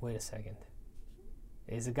actually... Wait a second.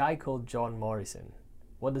 There's a guy called John Morrison.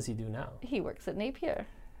 What does he do now? He works at Napier.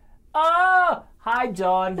 Oh, hi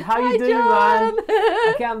John. How you doing, John? man?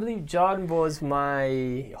 I can't believe John was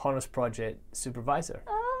my Honors Project supervisor.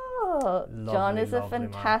 Oh, Lovely, John is a lovely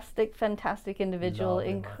fantastic individual,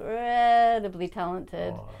 Lovely incredibly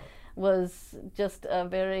talented. Oh. Was just a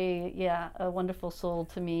very a wonderful soul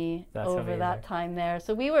to me. That's over amazing. That time there.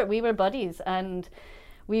 So we were buddies, and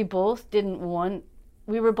we both didn't want.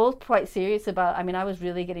 We were both quite serious about, I was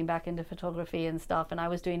really getting back into photography and stuff, and I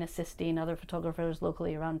was doing assisting other photographers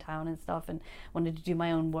locally around town and stuff, and wanted to do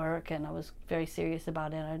my own work, and I was very serious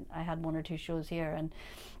about it. I had 1 or 2 shows here, and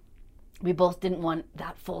we both didn't want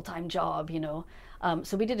that full-time job,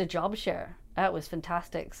 so we did a job share. That was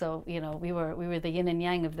fantastic. So, we were the yin and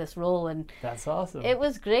yang of this role, and that's awesome. It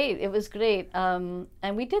was great. And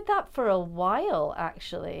we did that for a while,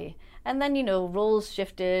 actually. And then, roles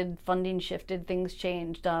shifted, funding shifted, things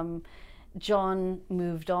changed. John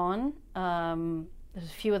moved on. There's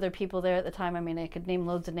a few other people there at the time. I could name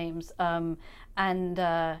loads of names. But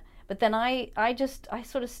then I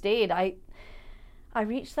sort of stayed. I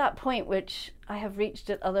reached that point, which I have reached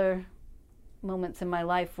at other moments in my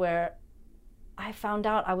life, where I found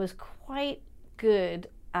out I was quite good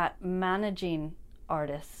at managing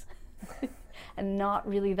artists and not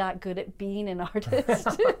really that good at being an artist.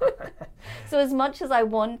 So as much as I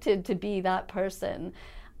wanted to be that person,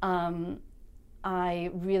 I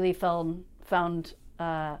really found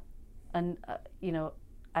I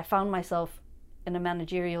found myself in a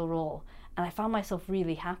managerial role, and I found myself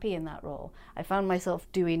really happy in that role. I found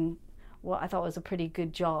myself doing what I thought was a pretty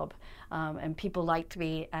good job, and people liked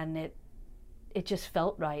me, and it just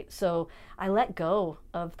felt right. So I let go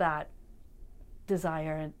of that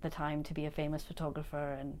desire at the time to be a famous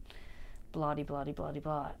photographer and blah de blah de blah de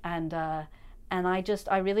blah. And I did.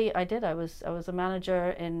 I was a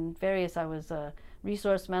manager in various. I was a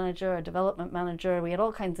resource manager, a development manager. We had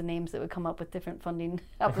all kinds of names that would come up with different funding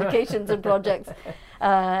applications and projects,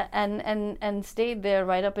 and stayed there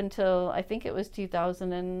right up until I think it was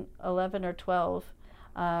 2011 or 12.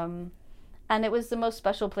 And it was the most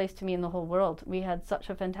special place to me in the whole world. We had such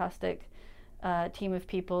a fantastic team of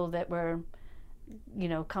people that were, you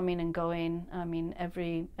know, coming and going. I mean,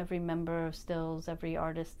 every member of Stills, every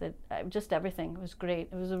artist, that just everything. It was great.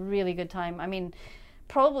 It was a really good time. I mean,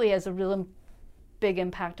 probably has a real big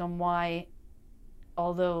impact on why,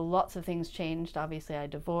 although lots of things changed. Obviously, I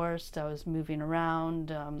divorced. I was moving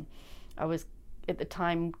around. I was at the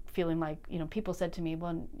time feeling like, you know, people said to me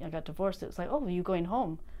when I got divorced, it was like, "Oh, are you going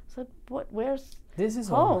home?" I said, "What? Where's this is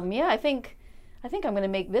home?" Yeah, I think I'm going to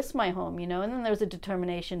make this my home, you know. And then there was a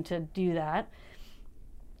determination to do that.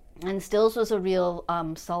 And Stills was a real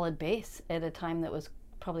solid base at a time that was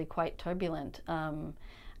probably quite turbulent.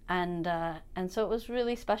 And so it was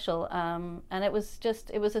really special. And it was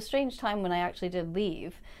a strange time when I actually did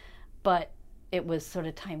leave, but it was sort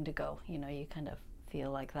of time to go. You know, you kind of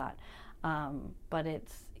feel like that. But it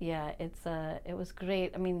was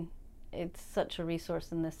great. I mean, it's such a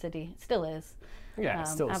resource in this city. It still is. Yeah,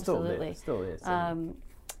 absolutely. Still is.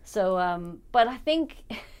 But I think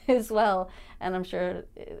as well, and I'm sure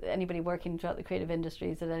anybody working throughout the creative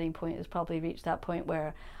industries at any point has probably reached that point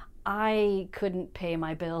where I couldn't pay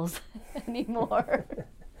my bills anymore.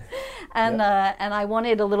 And I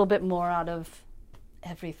wanted a little bit more out of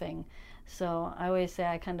everything. So I always say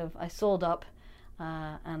I sold up,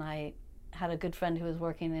 and I had a good friend who was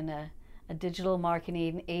working in a digital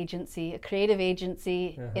marketing agency, a creative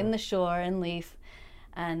agency in the Shore in Leith.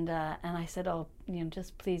 And I said, "Oh, you know,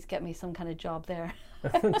 just please get me some kind of job there."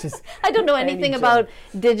 I don't know anything about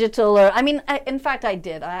digital, or I mean, in fact, I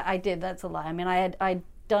did. I did. That's a lie. I mean, I'd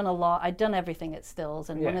done a lot. I'd done everything at Stills,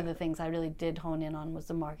 and one of the things I really did hone in on was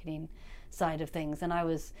the marketing side of things. And I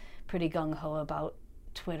was pretty gung ho about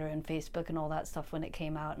Twitter and Facebook and all that stuff when it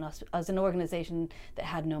came out. And us as an organization that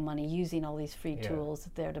had no money, using all these free tools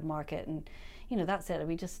there to market, and you know, that's it.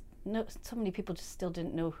 So many people just still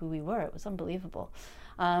didn't know who we were. It was unbelievable.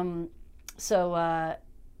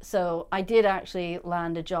 So I did actually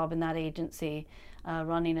land a job in that agency,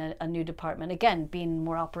 running a new department. Again, being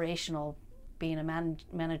more operational, being a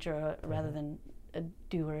manager rather than a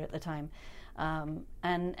doer at the time.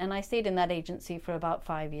 And I stayed in that agency for about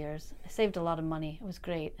 5 years. I saved a lot of money. It was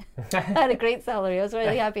great. I had a great salary. I was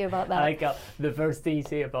really happy about that. Like the first thing you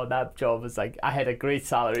say about that job was like, I had a great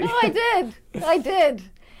salary. Oh, I did.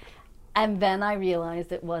 And then I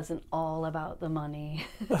realized it wasn't all about the money.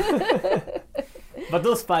 But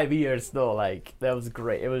those 5 years, though, like, that was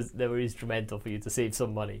great. They were instrumental for you to save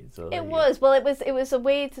some money. So it was. Well, it was a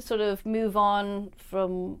way to sort of move on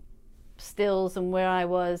from Stills and where I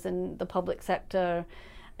was in the public sector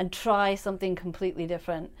and try something completely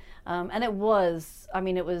different. And it was,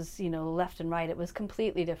 you know, left and right. It was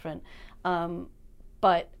completely different.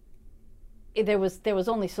 But there was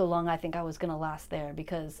only so long I think I was going to last there,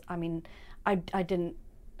 because I mean, I didn't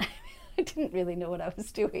I didn't really know what I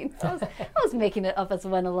was doing. I was making it up as I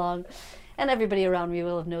went along, and everybody around me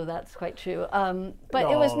will know that's quite true.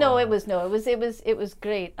 But it was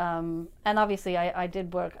great. And obviously I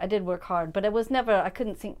did work hard, but I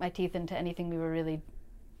couldn't sink my teeth into anything we were really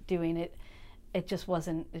doing. It just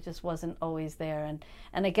wasn't always there.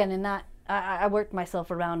 And again, in that, I worked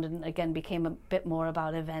myself around and again became a bit more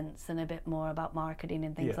about events and a bit more about marketing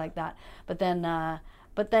and things like that. But then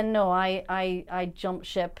no, I jumped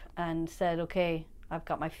ship and said, okay, I've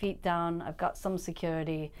got my feet down, I've got some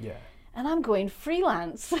security, and I'm going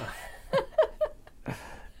freelance.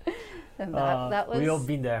 And that was. We've all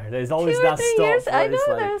been there. There's always that stop. Years. I know,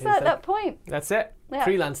 there's that point. That's it. Yeah.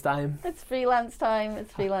 Freelance time. It's freelance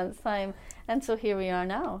time. And so here we are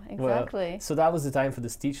now, exactly. Well, so that was the time for the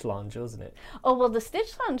Stitch Lounge, wasn't it? Oh, well, the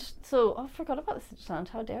Stitch Lounge, I forgot about the Stitch Lounge,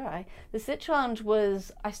 how dare I? The Stitch Lounge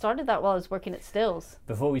I started that while I was working at Stills.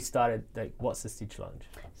 Before we started, like, what's the Stitch Lounge?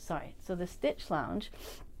 Sorry, so the Stitch Lounge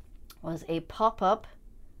was a pop-up,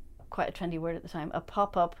 quite a trendy word at the time, a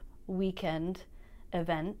pop-up weekend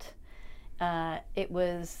event. I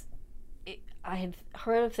had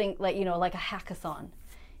heard of things like, you know, like a hackathon.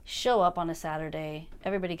 Show up on a Saturday,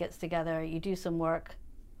 everybody gets together, you do some work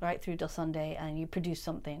right through till Sunday, and you produce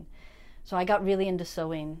something. So I got really into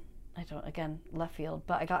sewing. Again, left field,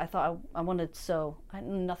 but I thought I wanted to sew. I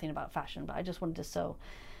knew nothing about fashion, but I just wanted to sew.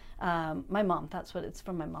 My mom, it's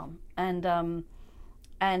from my mom. And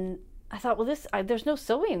I thought, well, there's no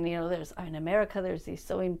sewing, you know, in America, there's these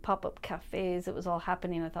sewing pop-up cafes. It was all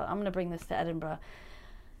happening. I thought, I'm going to bring this to Edinburgh.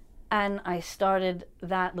 And I started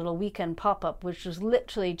that little weekend pop-up, which was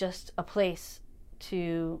literally just a place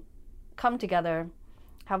to come together,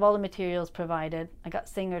 have all the materials provided. I got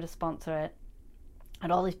Singer to sponsor it.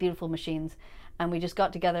 had all these beautiful machines, and we just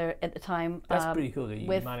got together at the time. That's pretty cool that you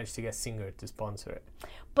managed to get Singer to sponsor it.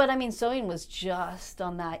 But I mean, sewing was just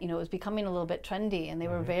on that, you know, it was becoming a little bit trendy, and they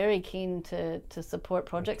were very keen to support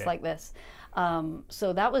projects like this.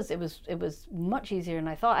 So that was, it was much easier than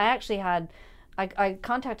I thought. I actually had, I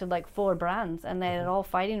contacted like 4 brands, and they were all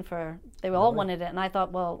fighting for, they all wanted it. And I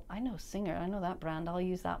thought, well, I know Singer, I know that brand, I'll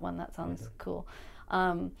use that one, that sounds cool.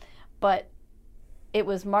 But it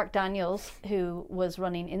was Mark Daniels, who was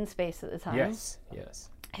running InSpace at the time. Yes.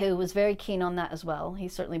 Who was very keen on that as well.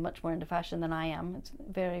 He's certainly much more into fashion than I am. It's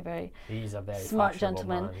very He's a very smart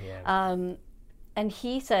gentleman. Man, and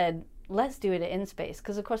he said, let's do it at InSpace,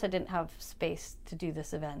 because of course I didn't have space to do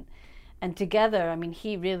this event. And together, I mean,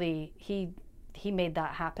 he really, he made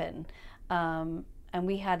that happen. And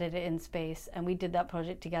we had it at InSpace, and we did that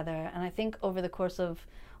project together. And I think over the course of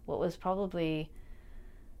what was probably,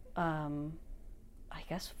 I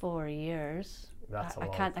guess 4 years. That's I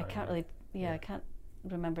can't really, I can't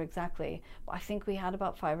remember exactly, but I think we had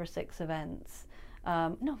about 5 or 6 events.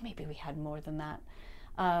 No, maybe we had more than that.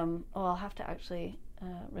 I'll have to actually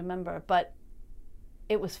remember, but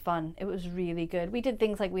it was fun. It was really good. We did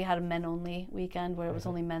things like, we had a men only weekend where it was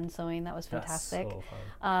only men sewing. That was fantastic. That's so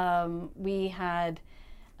fun. We had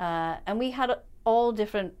and we had all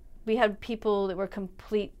different, we had people that were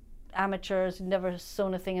complete amateurs who'd never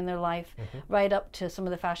sewn a thing in their life, right up to some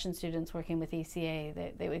of the fashion students working with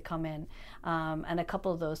ECA. They would come in, and a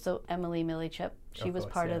couple of those. So Emily Millichip, she was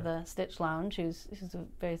part of the Stitch Lounge, who's a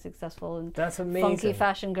very successful and funky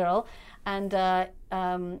fashion girl, and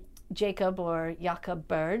Jacob or Jakob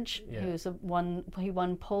Berge, who's he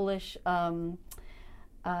won Polish.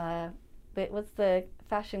 What's the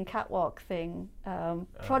fashion catwalk thing?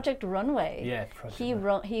 Project Runway. Yeah, he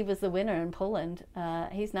was the winner in Poland.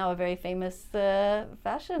 He's now a very famous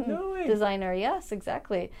fashion designer. Yes,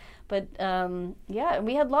 exactly. But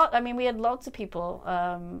we had lots of people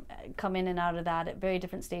come in and out of that at very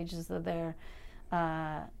different stages of their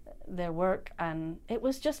work, and it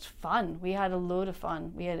was just fun. We had a load of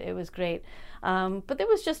fun. It was great. But there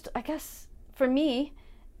was just, I guess, for me,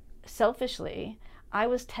 selfishly, I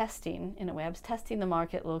was testing, in a way, I was testing the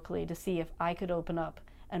market locally to see if I could open up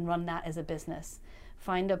and run that as a business.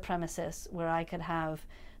 Find a premises where I could have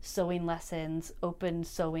sewing lessons, open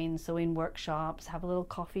sewing workshops, have a little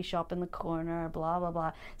coffee shop in the corner, blah, blah,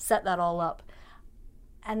 blah, set that all up.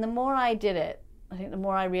 And the more I did it, I think the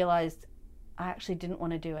more I realized I actually didn't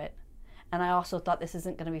want to do it. And I also thought this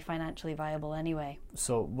isn't going to be financially viable anyway.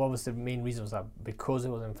 So what was the main reason? Was that because it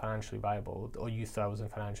wasn't financially viable, or you thought it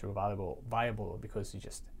wasn't financially viable because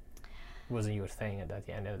it wasn't your thing at the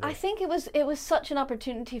end of the day? I think it was such an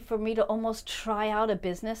opportunity for me to almost try out a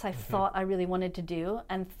business I thought I really wanted to do.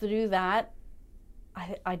 And through that,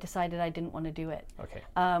 I decided I didn't want to do it. Okay.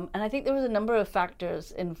 And I think there was a number of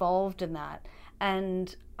factors involved in that.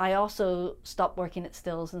 And I also stopped working at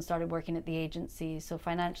Stills and started working at the agency. So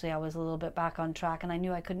financially, I was a little bit back on track, and I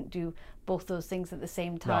knew I couldn't do both those things at the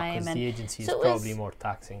same time. Because the agency is probably more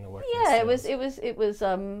taxing than working. Yeah, at Stills. It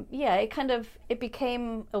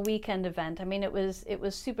became a weekend event. I mean, it was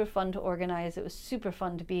super fun to organize. It was super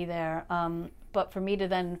fun to be there. But for me to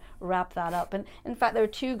then wrap that up, and in fact, there were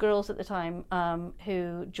 2 girls at the time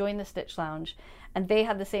who joined the Stitch Lounge, and they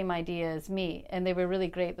had the same idea as me, and they were really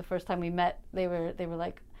great. The first time we met, they were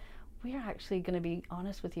like, we're actually going to be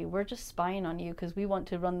honest with you. We're just spying on you because we want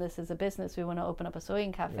to run this as a business. We want to open up a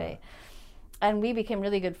sewing cafe. Yeah. And we became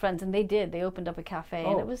really good friends, and they did. They opened up a cafe,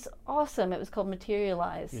 and it was awesome. It was called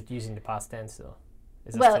Materialize. You're using the past tense, though.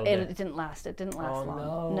 Well, it didn't last. It didn't last long.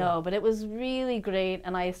 No. No, but it was really great,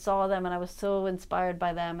 and I saw them, and I was so inspired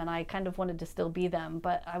by them, and I kind of wanted to still be them,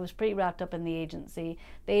 but I was pretty wrapped up in the agency.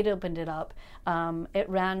 They'd opened it up. It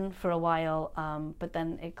ran for a while, but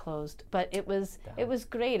then it closed. But it was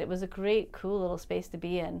great. It was a great, cool little space to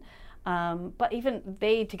be in. But even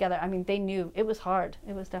they together, I mean, they knew it was hard.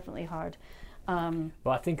 It was definitely hard. Well,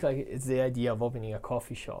 I think it's the idea of opening a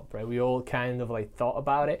coffee shop, right? We all kind of thought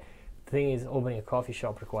about it. The thing is, opening a coffee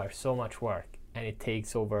shop requires so much work, and it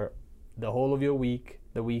takes over the whole of your week,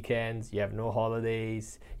 the weekends. You have no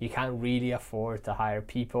holidays. You can't really afford to hire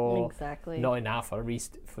people. Exactly. Not enough, at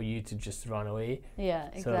least, for you to just run away. Yeah,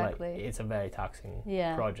 exactly. So it's a very taxing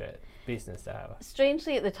business to have.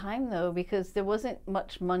 Strangely at the time, though, because there wasn't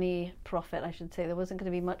much profit, I should say. There wasn't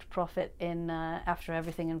going to be much profit in, after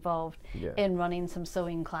everything involved, in running some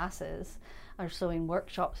sewing classes. Or sewing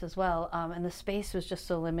workshops as well, and the space was just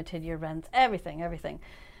so limited, your rent, everything.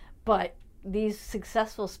 But these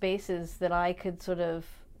successful spaces that I could sort of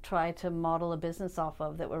try to model a business off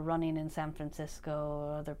of that were running in San Francisco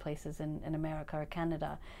or other places in America or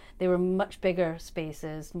Canada. They were much bigger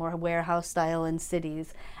spaces, more warehouse style in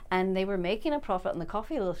cities, and they were making a profit in the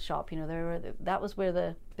coffee shop. You know, that was where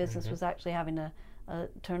the business was actually having a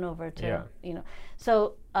turnover to, you know.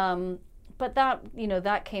 So, but that, you know,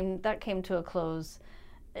 that came to a close.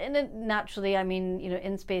 And it, naturally, I mean, you know,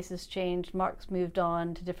 InSpace has changed, Mark's moved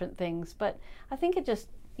on to different things, but I think it just,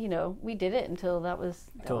 you know, we did it until that was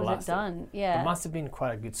it done. Yeah. It must have been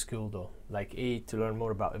quite a good school though, like to learn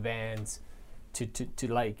more about events, to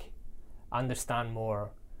like understand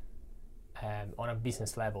more on a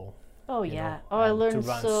business level. Oh yeah. Know, oh, I learned to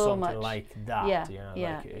run so something much. like that. Yeah. You know,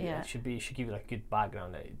 Yeah. like Yeah. it should give you like good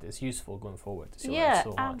background that's useful going forward. To Yeah,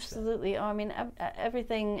 so absolutely. Oh, I mean,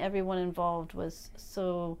 everyone involved was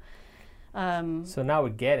so. So now we're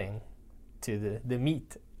getting to the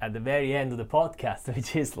meat at the very end of the podcast,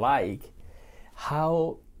 which is like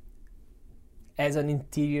how, as an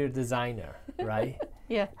interior designer, right?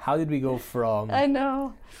 Yeah. How did we go from I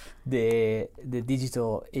know. the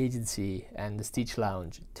digital agency and the Stitch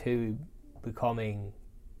Lounge to becoming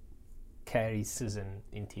Carrie Susan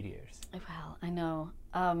Interiors? Well, I know.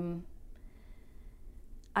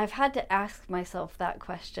 I've had to ask myself that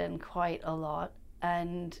question quite a lot,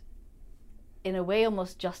 and in a way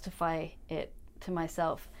almost justify it to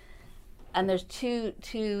myself. And there's two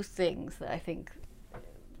things that I think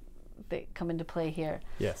that come into play here.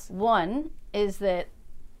 Yes. One is that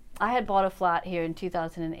I had bought a flat here in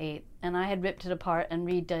 2008, and I had ripped it apart and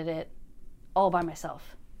redid it all by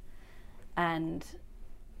myself. And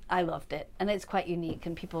I loved it, and it's quite unique,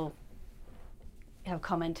 and people have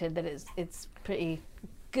commented that it's pretty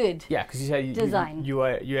good. Yeah, because you said design. You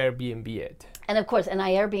Airbnb it. And of course, and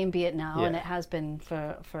I Airbnb it now, Yeah. and it has been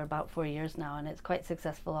for about 4 years now, and it's quite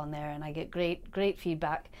successful on there, and I get great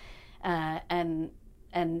feedback, and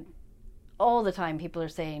all the time people are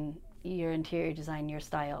saying your interior design, your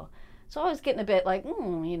style. So I was getting a bit like,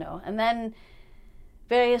 you know, and then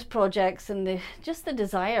various projects and the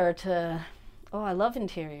desire to, I love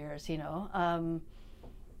interiors, you know.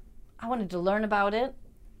 I wanted to learn about it.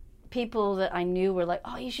 People that I knew were like,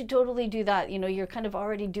 oh, you should totally do that. You know, you're kind of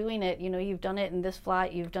already doing it. You know, you've done it in this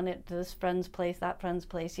flat, you've done it to this friend's place, that friend's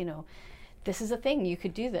place, you know. This is a thing, you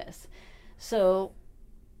could do this. So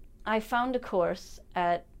I found a course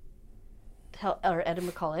at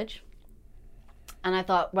Edinburgh College. And I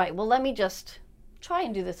thought, right, well, let me just try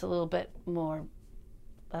and do this a little bit more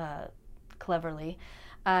cleverly.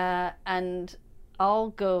 And I'll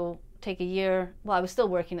go take a year. Well, I was still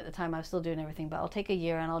working at the time. I was still doing everything, but I'll take a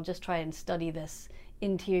year and I'll just try and study this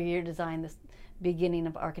interior design, this beginning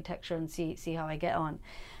of architecture, and see how I get on.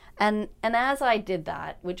 And as I did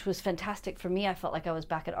that, which was fantastic for me, I felt like I was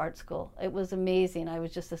back at art school. It was amazing. I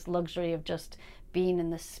was just this luxury of just being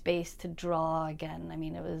in this space to draw again. I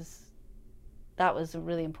mean, that was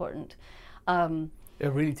really important. It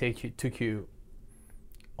really took you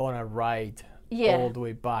on a ride. Yeah. All the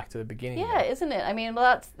way back to the beginning. Yeah, isn't it? I mean,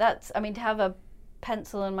 well, that's. I mean, to have a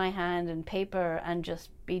pencil in my hand and paper and just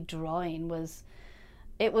be drawing was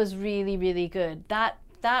really, really good. That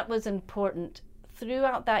was important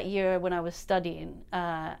throughout that year when I was studying,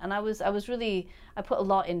 and I put a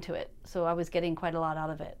lot into it, so I was getting quite a lot out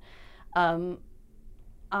of it.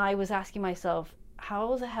 I was asking myself,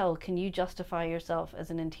 how the hell can you justify yourself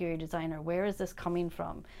as an interior designer? Where is this coming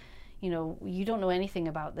from? You know, you don't know anything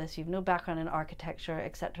about this. You've no background in architecture,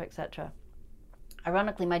 etc., etc.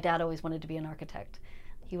 Ironically, my dad always wanted to be an architect.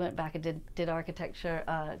 He went back and did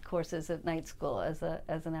architecture courses at night school as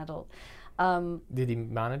an adult. Did he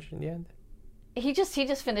manage in the end? He just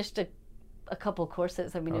finished a couple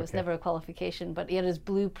courses. I mean, it was never a qualification, but he had his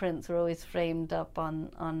blueprints were always framed up on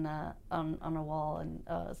a wall, and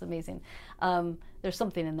it's amazing. There's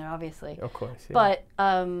something in there, obviously. Of course. Yeah.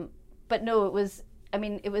 But no, it was. I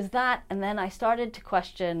mean, it was that, and then I started to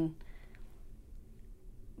question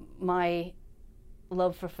my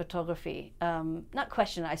love for photography. Not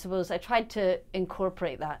question it, I suppose. I tried to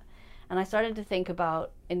incorporate that, and I started to think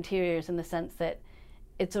about interiors in the sense that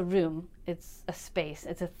it's a room, it's a space,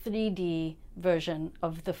 it's a 3D version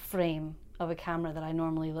of the frame of a camera that I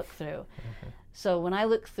normally look through. Okay. So when I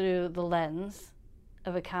look through the lens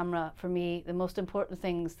of a camera, for me, the most important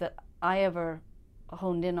things that I ever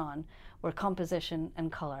honed in on were composition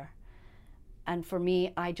and color. And for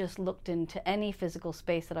me, I just looked into any physical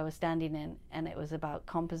space that I was standing in, and it was about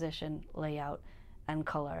composition, layout, and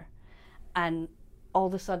color. And all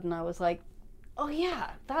of a sudden I was like, oh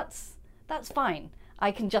yeah, that's fine.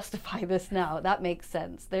 I can justify this now. That makes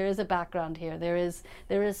sense. There is a background here. There is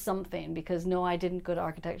something, because no, I didn't go to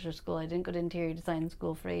architecture school. I didn't go to interior design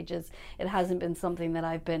school for ages. It hasn't been something that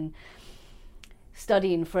I've been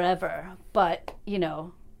studying forever. But, you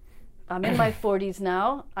know, I'm in my 40s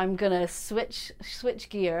now. I'm gonna switch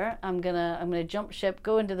gear. I'm gonna jump ship,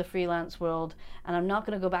 go into the freelance world, and I'm not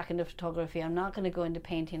gonna go back into photography. I'm not gonna go into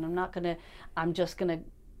painting. I'm just gonna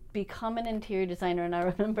become an interior designer. And I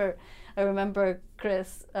remember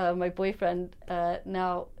Chris, my boyfriend,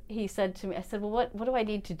 now, he said to me, I said, well, what do I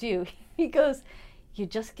need to do? He goes, you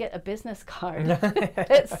just get a business card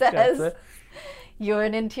that says you're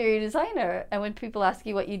an interior designer. And when people ask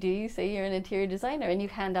you what you do, you say you're an interior designer, and you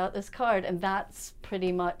hand out this card, and that's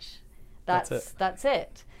pretty much, that's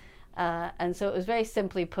it. And so it was very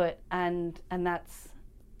simply put, and that's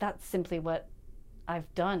simply what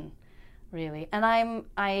I've done, really. And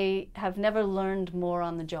I have never learned more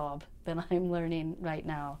on the job than I'm learning right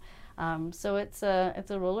now. So it's a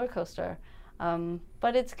roller coaster,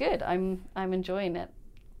 but it's good. I'm enjoying it.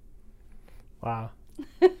 Wow.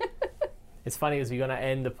 It's funny because we're gonna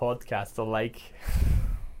end the podcast on like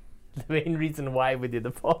the main reason why we did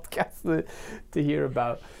the podcast to hear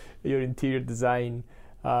about your interior design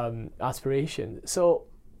aspiration. So,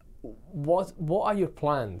 what are your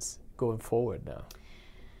plans going forward now?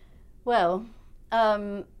 Well,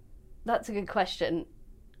 that's a good question.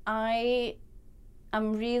 I'm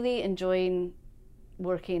really enjoying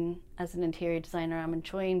working as an interior designer. I'm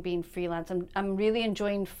enjoying being freelance. I'm really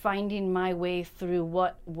enjoying finding my way through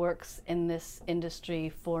what works in this industry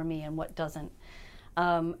for me and what doesn't.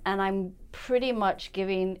 And I'm pretty much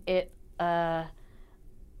giving it, the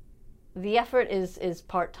effort is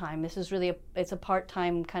part-time. This is really it's a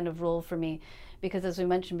part-time kind of role for me, because as we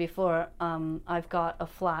mentioned before, I've got a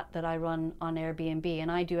flat that I run on Airbnb,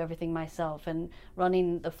 and I do everything myself, and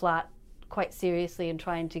running the flat quite seriously and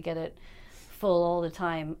trying to get it full all the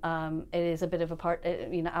time, it is a bit of a part,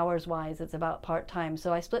 you know, hours wise, it's about part-time.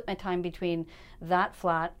 So I split my time between that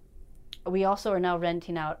flat. We also are now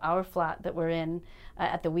renting out our flat that we're in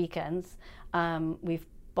at the weekends. We've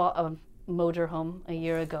bought a motorhome a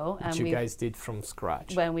year ago, and you guys did from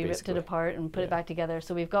scratch when we ripped it apart and put it back together.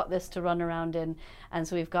 So we've got this to run around in, and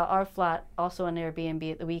so we've got our flat also on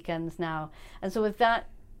Airbnb at the weekends now. And so with that,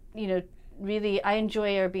 you know, really, I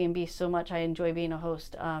enjoy Airbnb so much. I enjoy being a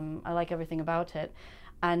host. I like everything about it,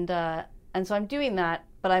 and so I'm doing that.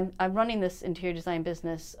 But I'm running this interior design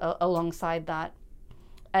business alongside that,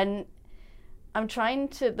 and I'm trying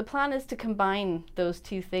to. The plan is to combine those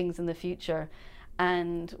two things in the future,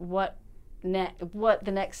 and what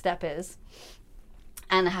the next step is,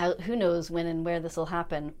 and who knows when and where this will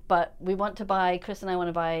happen. But we want to buy. Chris and I want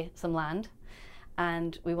to buy some land,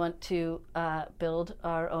 and we want to build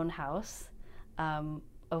our own house.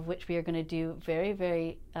 Of which we are going to do very,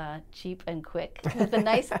 very cheap and quick with a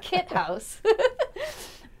nice kit house.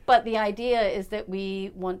 But the idea is that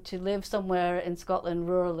we want to live somewhere in Scotland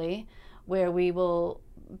rurally, where we will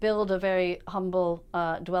build a very humble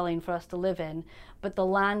dwelling for us to live in. But the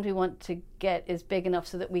land we want to get is big enough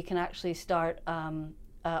so that we can actually start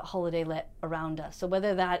holiday let around us. So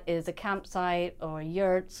whether that is a campsite or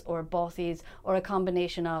yurts or bothies or a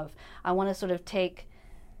combination of, I want to sort of take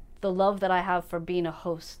the love that I have for being a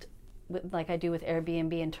host, like I do with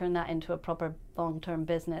Airbnb, and turn that into a proper long-term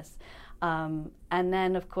business. And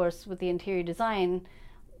then, of course, with the interior design,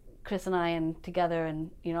 Chris and I and together,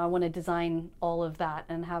 and you know, I want to design all of that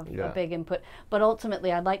and have a big input. But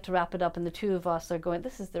ultimately, I'd like to wrap it up, and the two of us are going,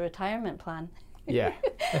 this is the retirement plan. Yeah.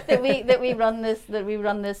 that we run this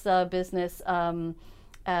business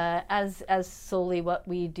as solely what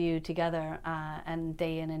we do together, and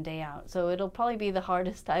day in and day out. So it'll probably be the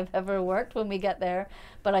hardest I've ever worked when we get there,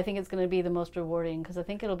 but I think it's going to be the most rewarding, because I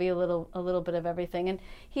think it'll be a little bit of everything. And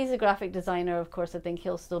he's a graphic designer, of course. I think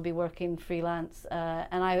he'll still be working freelance,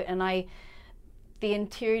 and I the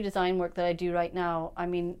interior design work that I do right now, I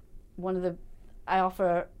mean, I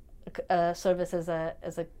offer a service as a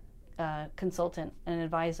consultant and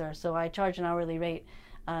advisor, so I charge an hourly rate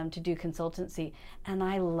to do consultancy, and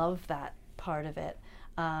I love that part of it.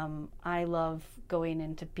 I love going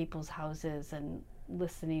into people's houses and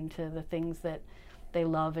listening to the things that they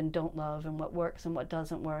love and don't love, and what works and what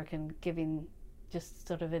doesn't work, and giving just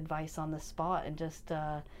sort of advice on the spot, and just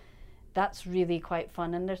that's really quite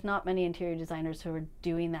fun. And there's not many interior designers who are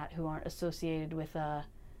doing that, who aren't associated with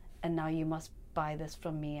and now you must buy this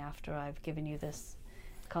from me after I've given you this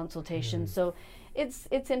consultation. So it's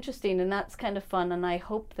interesting, and that's kind of fun, and I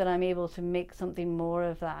hope that I'm able to make something more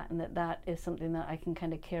of that, and that is something that I can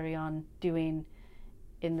kind of carry on doing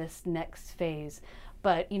in this next phase.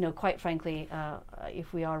 But, you know, quite frankly,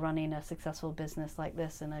 if we are running a successful business like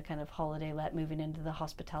this in a kind of holiday let, moving into the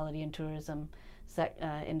hospitality and tourism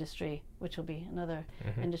industry, which will be another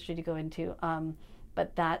industry to go into.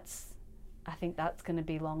 But I think that's going to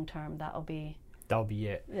be long term. That'll be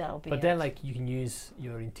it. But then, like, you can use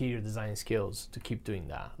your interior design skills to keep doing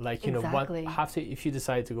that. Like, you Exactly. know, if you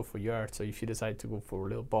decide to go for yurts, or if you decide to go for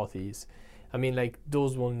little bothies, I mean, like,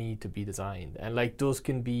 those will need to be designed, and like those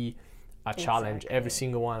can be a challenge. Exactly. Every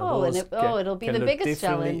single one of those. It'll be the biggest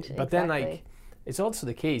challenge. But then, like, it's also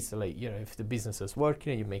the case that, like, you know, if the business is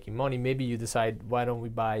working and you're making money, maybe you decide, why don't we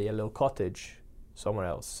buy a little cottage somewhere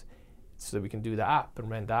else, so that we can do the app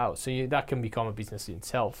and rent out. So that can become a business in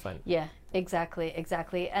itself. And yeah,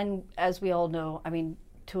 exactly. And as we all know, I mean,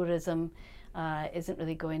 tourism isn't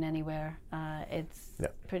really going anywhere. It's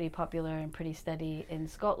pretty popular and pretty steady in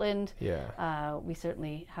Scotland. Yeah. We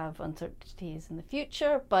certainly have uncertainties in the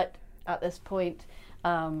future, but at this point,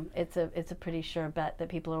 it's a pretty sure bet that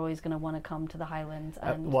people are always going to want to come to the Highlands.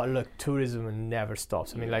 And well, look, tourism never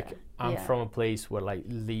stops. I mean, like, I'm from a place where, like,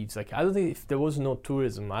 leaves. Like, I don't think if there was no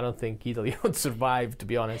tourism, I don't think Italy would survive, to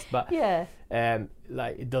be honest. But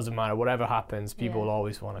like, it doesn't matter. Whatever happens, people will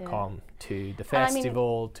always want to come to the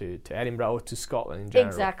festival, to Edinburgh, or to Scotland in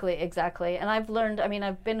general. Exactly. And I've learned. I mean,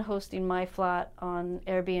 I've been hosting my flat on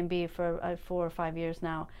Airbnb for 4 or 5 years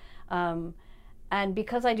now. And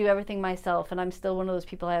because I do everything myself, and I'm still one of those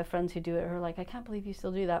people, I have friends who do it who are like, I can't believe you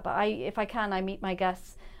still do that. But if I can, I meet my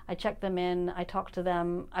guests, I check them in, I talk to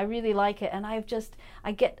them. I really like it. And I've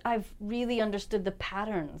really understood the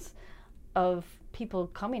patterns of people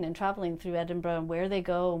coming and traveling through Edinburgh, and where they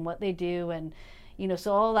go and what they do. And, you know,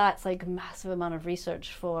 so all that's like a massive amount of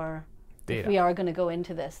research for data. If we are going to go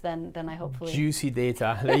into this, then I hopefully... Juicy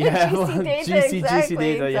data. Juicy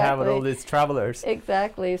data you have with all these travelers.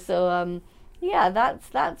 Exactly. So, yeah,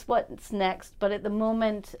 that's what's next. But at the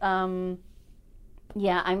moment, I'm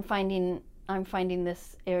finding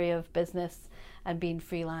this area of business and being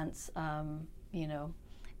freelance, you know,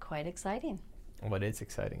 quite exciting. But it's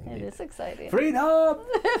exciting. It is exciting. Freedom!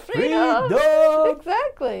 Freedom!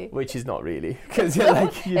 Exactly. Which is not really, because you're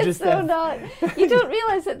like, you it's just so not. You don't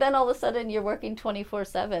realize that then all of a sudden you're working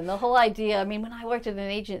 24/7. The whole idea, I mean, when I worked at an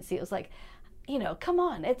agency, it was like, you know, come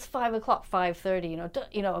on, it's 5 o'clock, 5:30,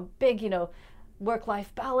 you know, a big, you know,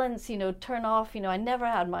 work-life balance, you know, turn off, you know, I never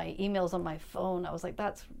had my emails on my phone. I was like,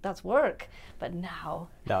 that's work. But now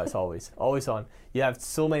it's always on. You have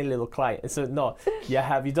so many little clients. So no, you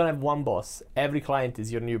don't have one boss. Every client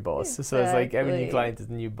is your new boss. Exactly. So it's like every new client is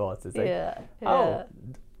a new boss. It's like,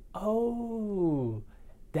 oh,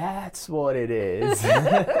 that's what it is. It's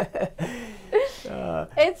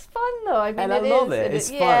fun though. I mean, and I love it. It's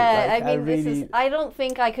fun. Yeah, like, I mean, I don't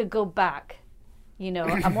think I could go back. You know,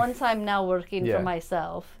 and once I'm now working for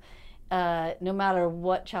myself, no matter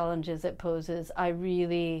what challenges it poses, I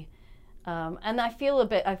really, and I do,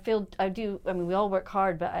 I mean, we all work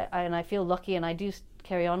hard, but I feel lucky, and I do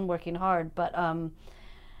carry on working hard, but, and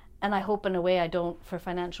I hope in a way I don't, for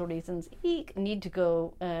financial reasons, need to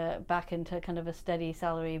go back into kind of a steady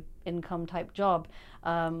salary income type job,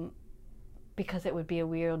 because it would be a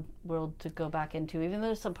weird world to go back into. Even though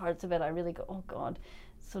there's some parts of it I really go, oh God,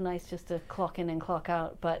 so nice just to clock in and clock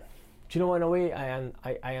out. But do you know, in a way,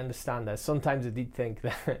 I understand that. Sometimes I did think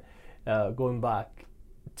that going back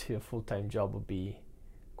to a full-time job would be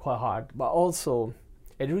quite hard, but also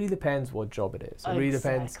it really depends what job it is. It really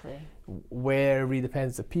depends where. It really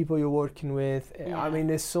depends the people you're working with. I mean,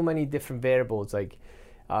 there's so many different variables. Like,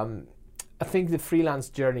 I think the freelance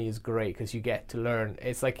journey is great because you get to learn.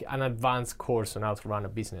 It's like an advanced course on how to run a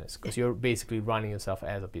business, because you're basically running yourself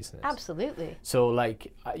as a business. Absolutely. So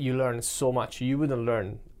like you learn so much you wouldn't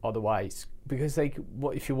learn otherwise, because like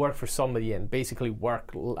if you work for somebody and basically work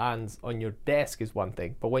lands on your desk is one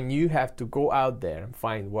thing, but when you have to go out there and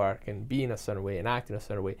find work and be in a certain way and act in a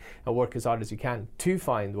certain way and work as hard as you can to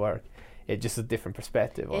find work, it's just a different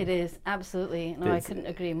perspective. It is, absolutely. No, I couldn't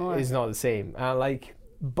agree more. It's not the same.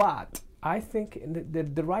 But I think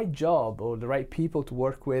the right job or the right people to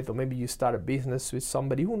work with, or maybe you start a business with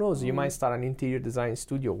somebody, who knows, you might start an interior design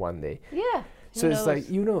studio one day. Yeah. So it's like,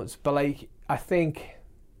 who knows? But like, I think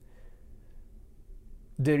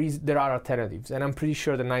there are alternatives, and I'm pretty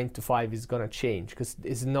sure the 9 to 5 is going to change, because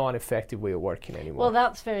it's not an effective way of working anymore. Well,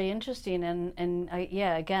 that's very interesting, and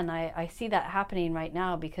I see that happening right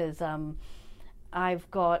now, because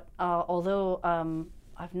I've got, although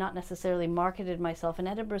I've not necessarily marketed myself, and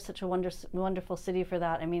Edinburgh is such a wonderful city for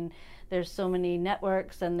that. I mean, there's so many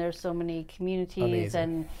networks and there's so many communities.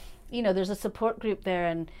 Amazing. you know, there's a support group there,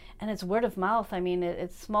 and it's word of mouth. I mean,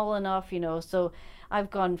 it's small enough, you know, so I've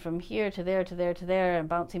gone from here to there to there to there and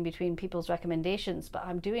bouncing between people's recommendations, but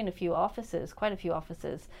I'm doing a few offices, quite a few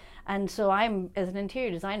offices. And so I'm, as an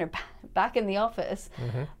interior designer, back in the office,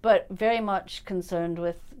 but very much concerned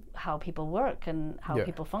with how people work and how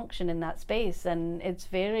people function in that space. And it's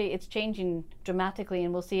changing dramatically,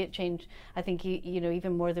 and we'll see it change, I think, you know,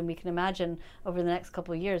 even more than we can imagine over the next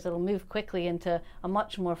couple of years. It'll move quickly into a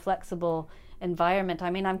much more flexible environment.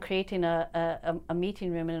 I mean, I'm creating a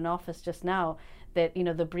meeting room in an office just now that, you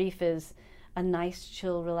know, the brief is a nice,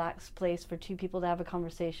 chill, relaxed place for two people to have a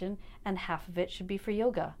conversation, and half of it should be for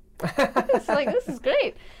yoga. It's like, this is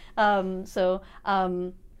great.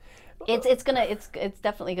 It's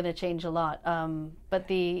definitely gonna change a lot. But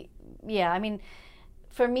I mean,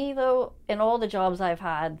 for me though, in all the jobs I've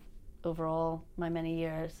had over all my many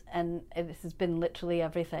years, and this has been literally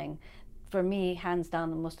everything, for me, hands down,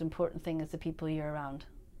 the most important thing is the people you're around,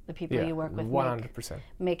 the people you work with. 100%.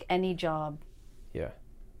 Make any job Yeah.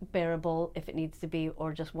 bearable if it needs to be,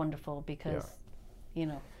 or just wonderful, because, you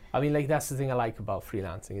know. I mean, like, that's the thing I like about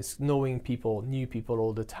freelancing, is knowing people, new people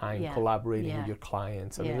all the time, collaborating with your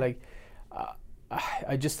clients. I mean, like,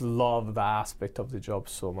 I just love that aspect of the job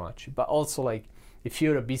so much. But also, like, if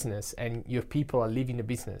you're a business and your people are leaving the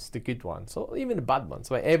business, the good ones, or even the bad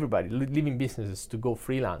ones, like everybody leaving businesses to go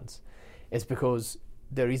freelance, it's because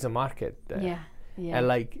there is a market there. And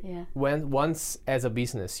like, once as a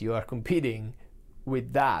business you are competing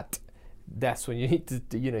with that, that's when you need to,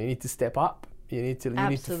 you know, you need to step up. You need to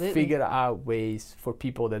figure out ways for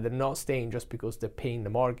people that they're not staying just because they're paying the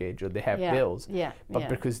mortgage or they have bills, but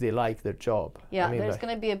because they like their job. I mean, there's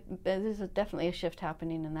going to be there's definitely a shift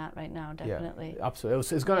happening in that right now. Definitely. Yeah,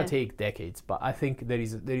 absolutely. It's going to take decades, but I think there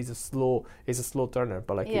is a slow turner,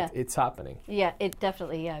 but like it's happening. Yeah, it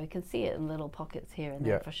definitely. We can see it in little pockets here and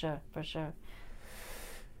there for sure.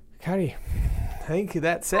 Carrie, I think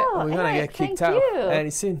that's it. We're going to get kicked out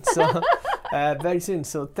very soon. So very soon.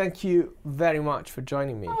 So thank you very much for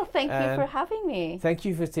joining me. Oh, thank you for having me. Thank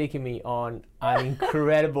you for taking me on an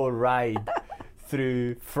incredible ride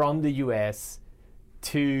from the US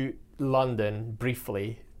to London,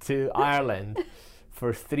 briefly, to Ireland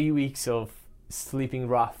for 3 weeks of sleeping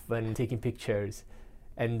rough and taking pictures.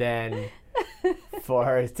 And then for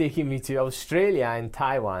her taking me to Australia and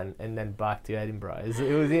Taiwan, and then back to Edinburgh.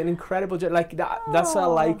 It was an incredible journey. Like that's why I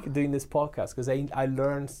like doing this podcast, because I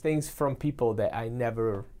learn things from people that I would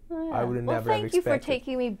never have expected. Thank you for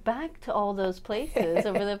taking me back to all those places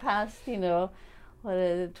over the past,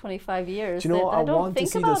 25 years. Do you know what? I don't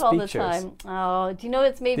think about all the time. Oh, do you know,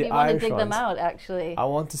 it's made me want to dig them out, actually. I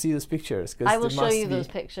want to see those pictures. I will show you those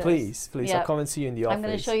pictures. Please, I'll come and see you in the office. I'm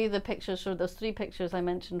going to show you the pictures, for those 3 pictures I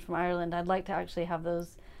mentioned from Ireland. I'd like to actually have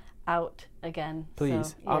those out again.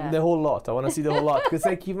 Please, the whole lot. I want to see the whole lot, because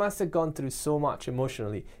like, you must have gone through so much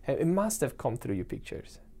emotionally. It must have come through your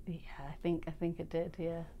pictures. Yeah, I think it did.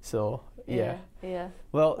 Yeah. So yeah.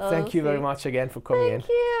 Well, thank you very much again for coming in. Thank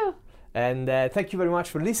you. And thank you very much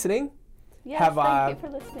for listening. Yes, thank you for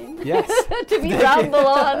listening. Yes. To me ramble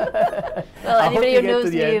on. Well, anybody who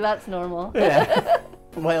knows me, that's normal. Yeah.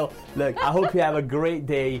 Well, look, I hope you have a great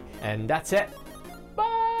day, and that's it.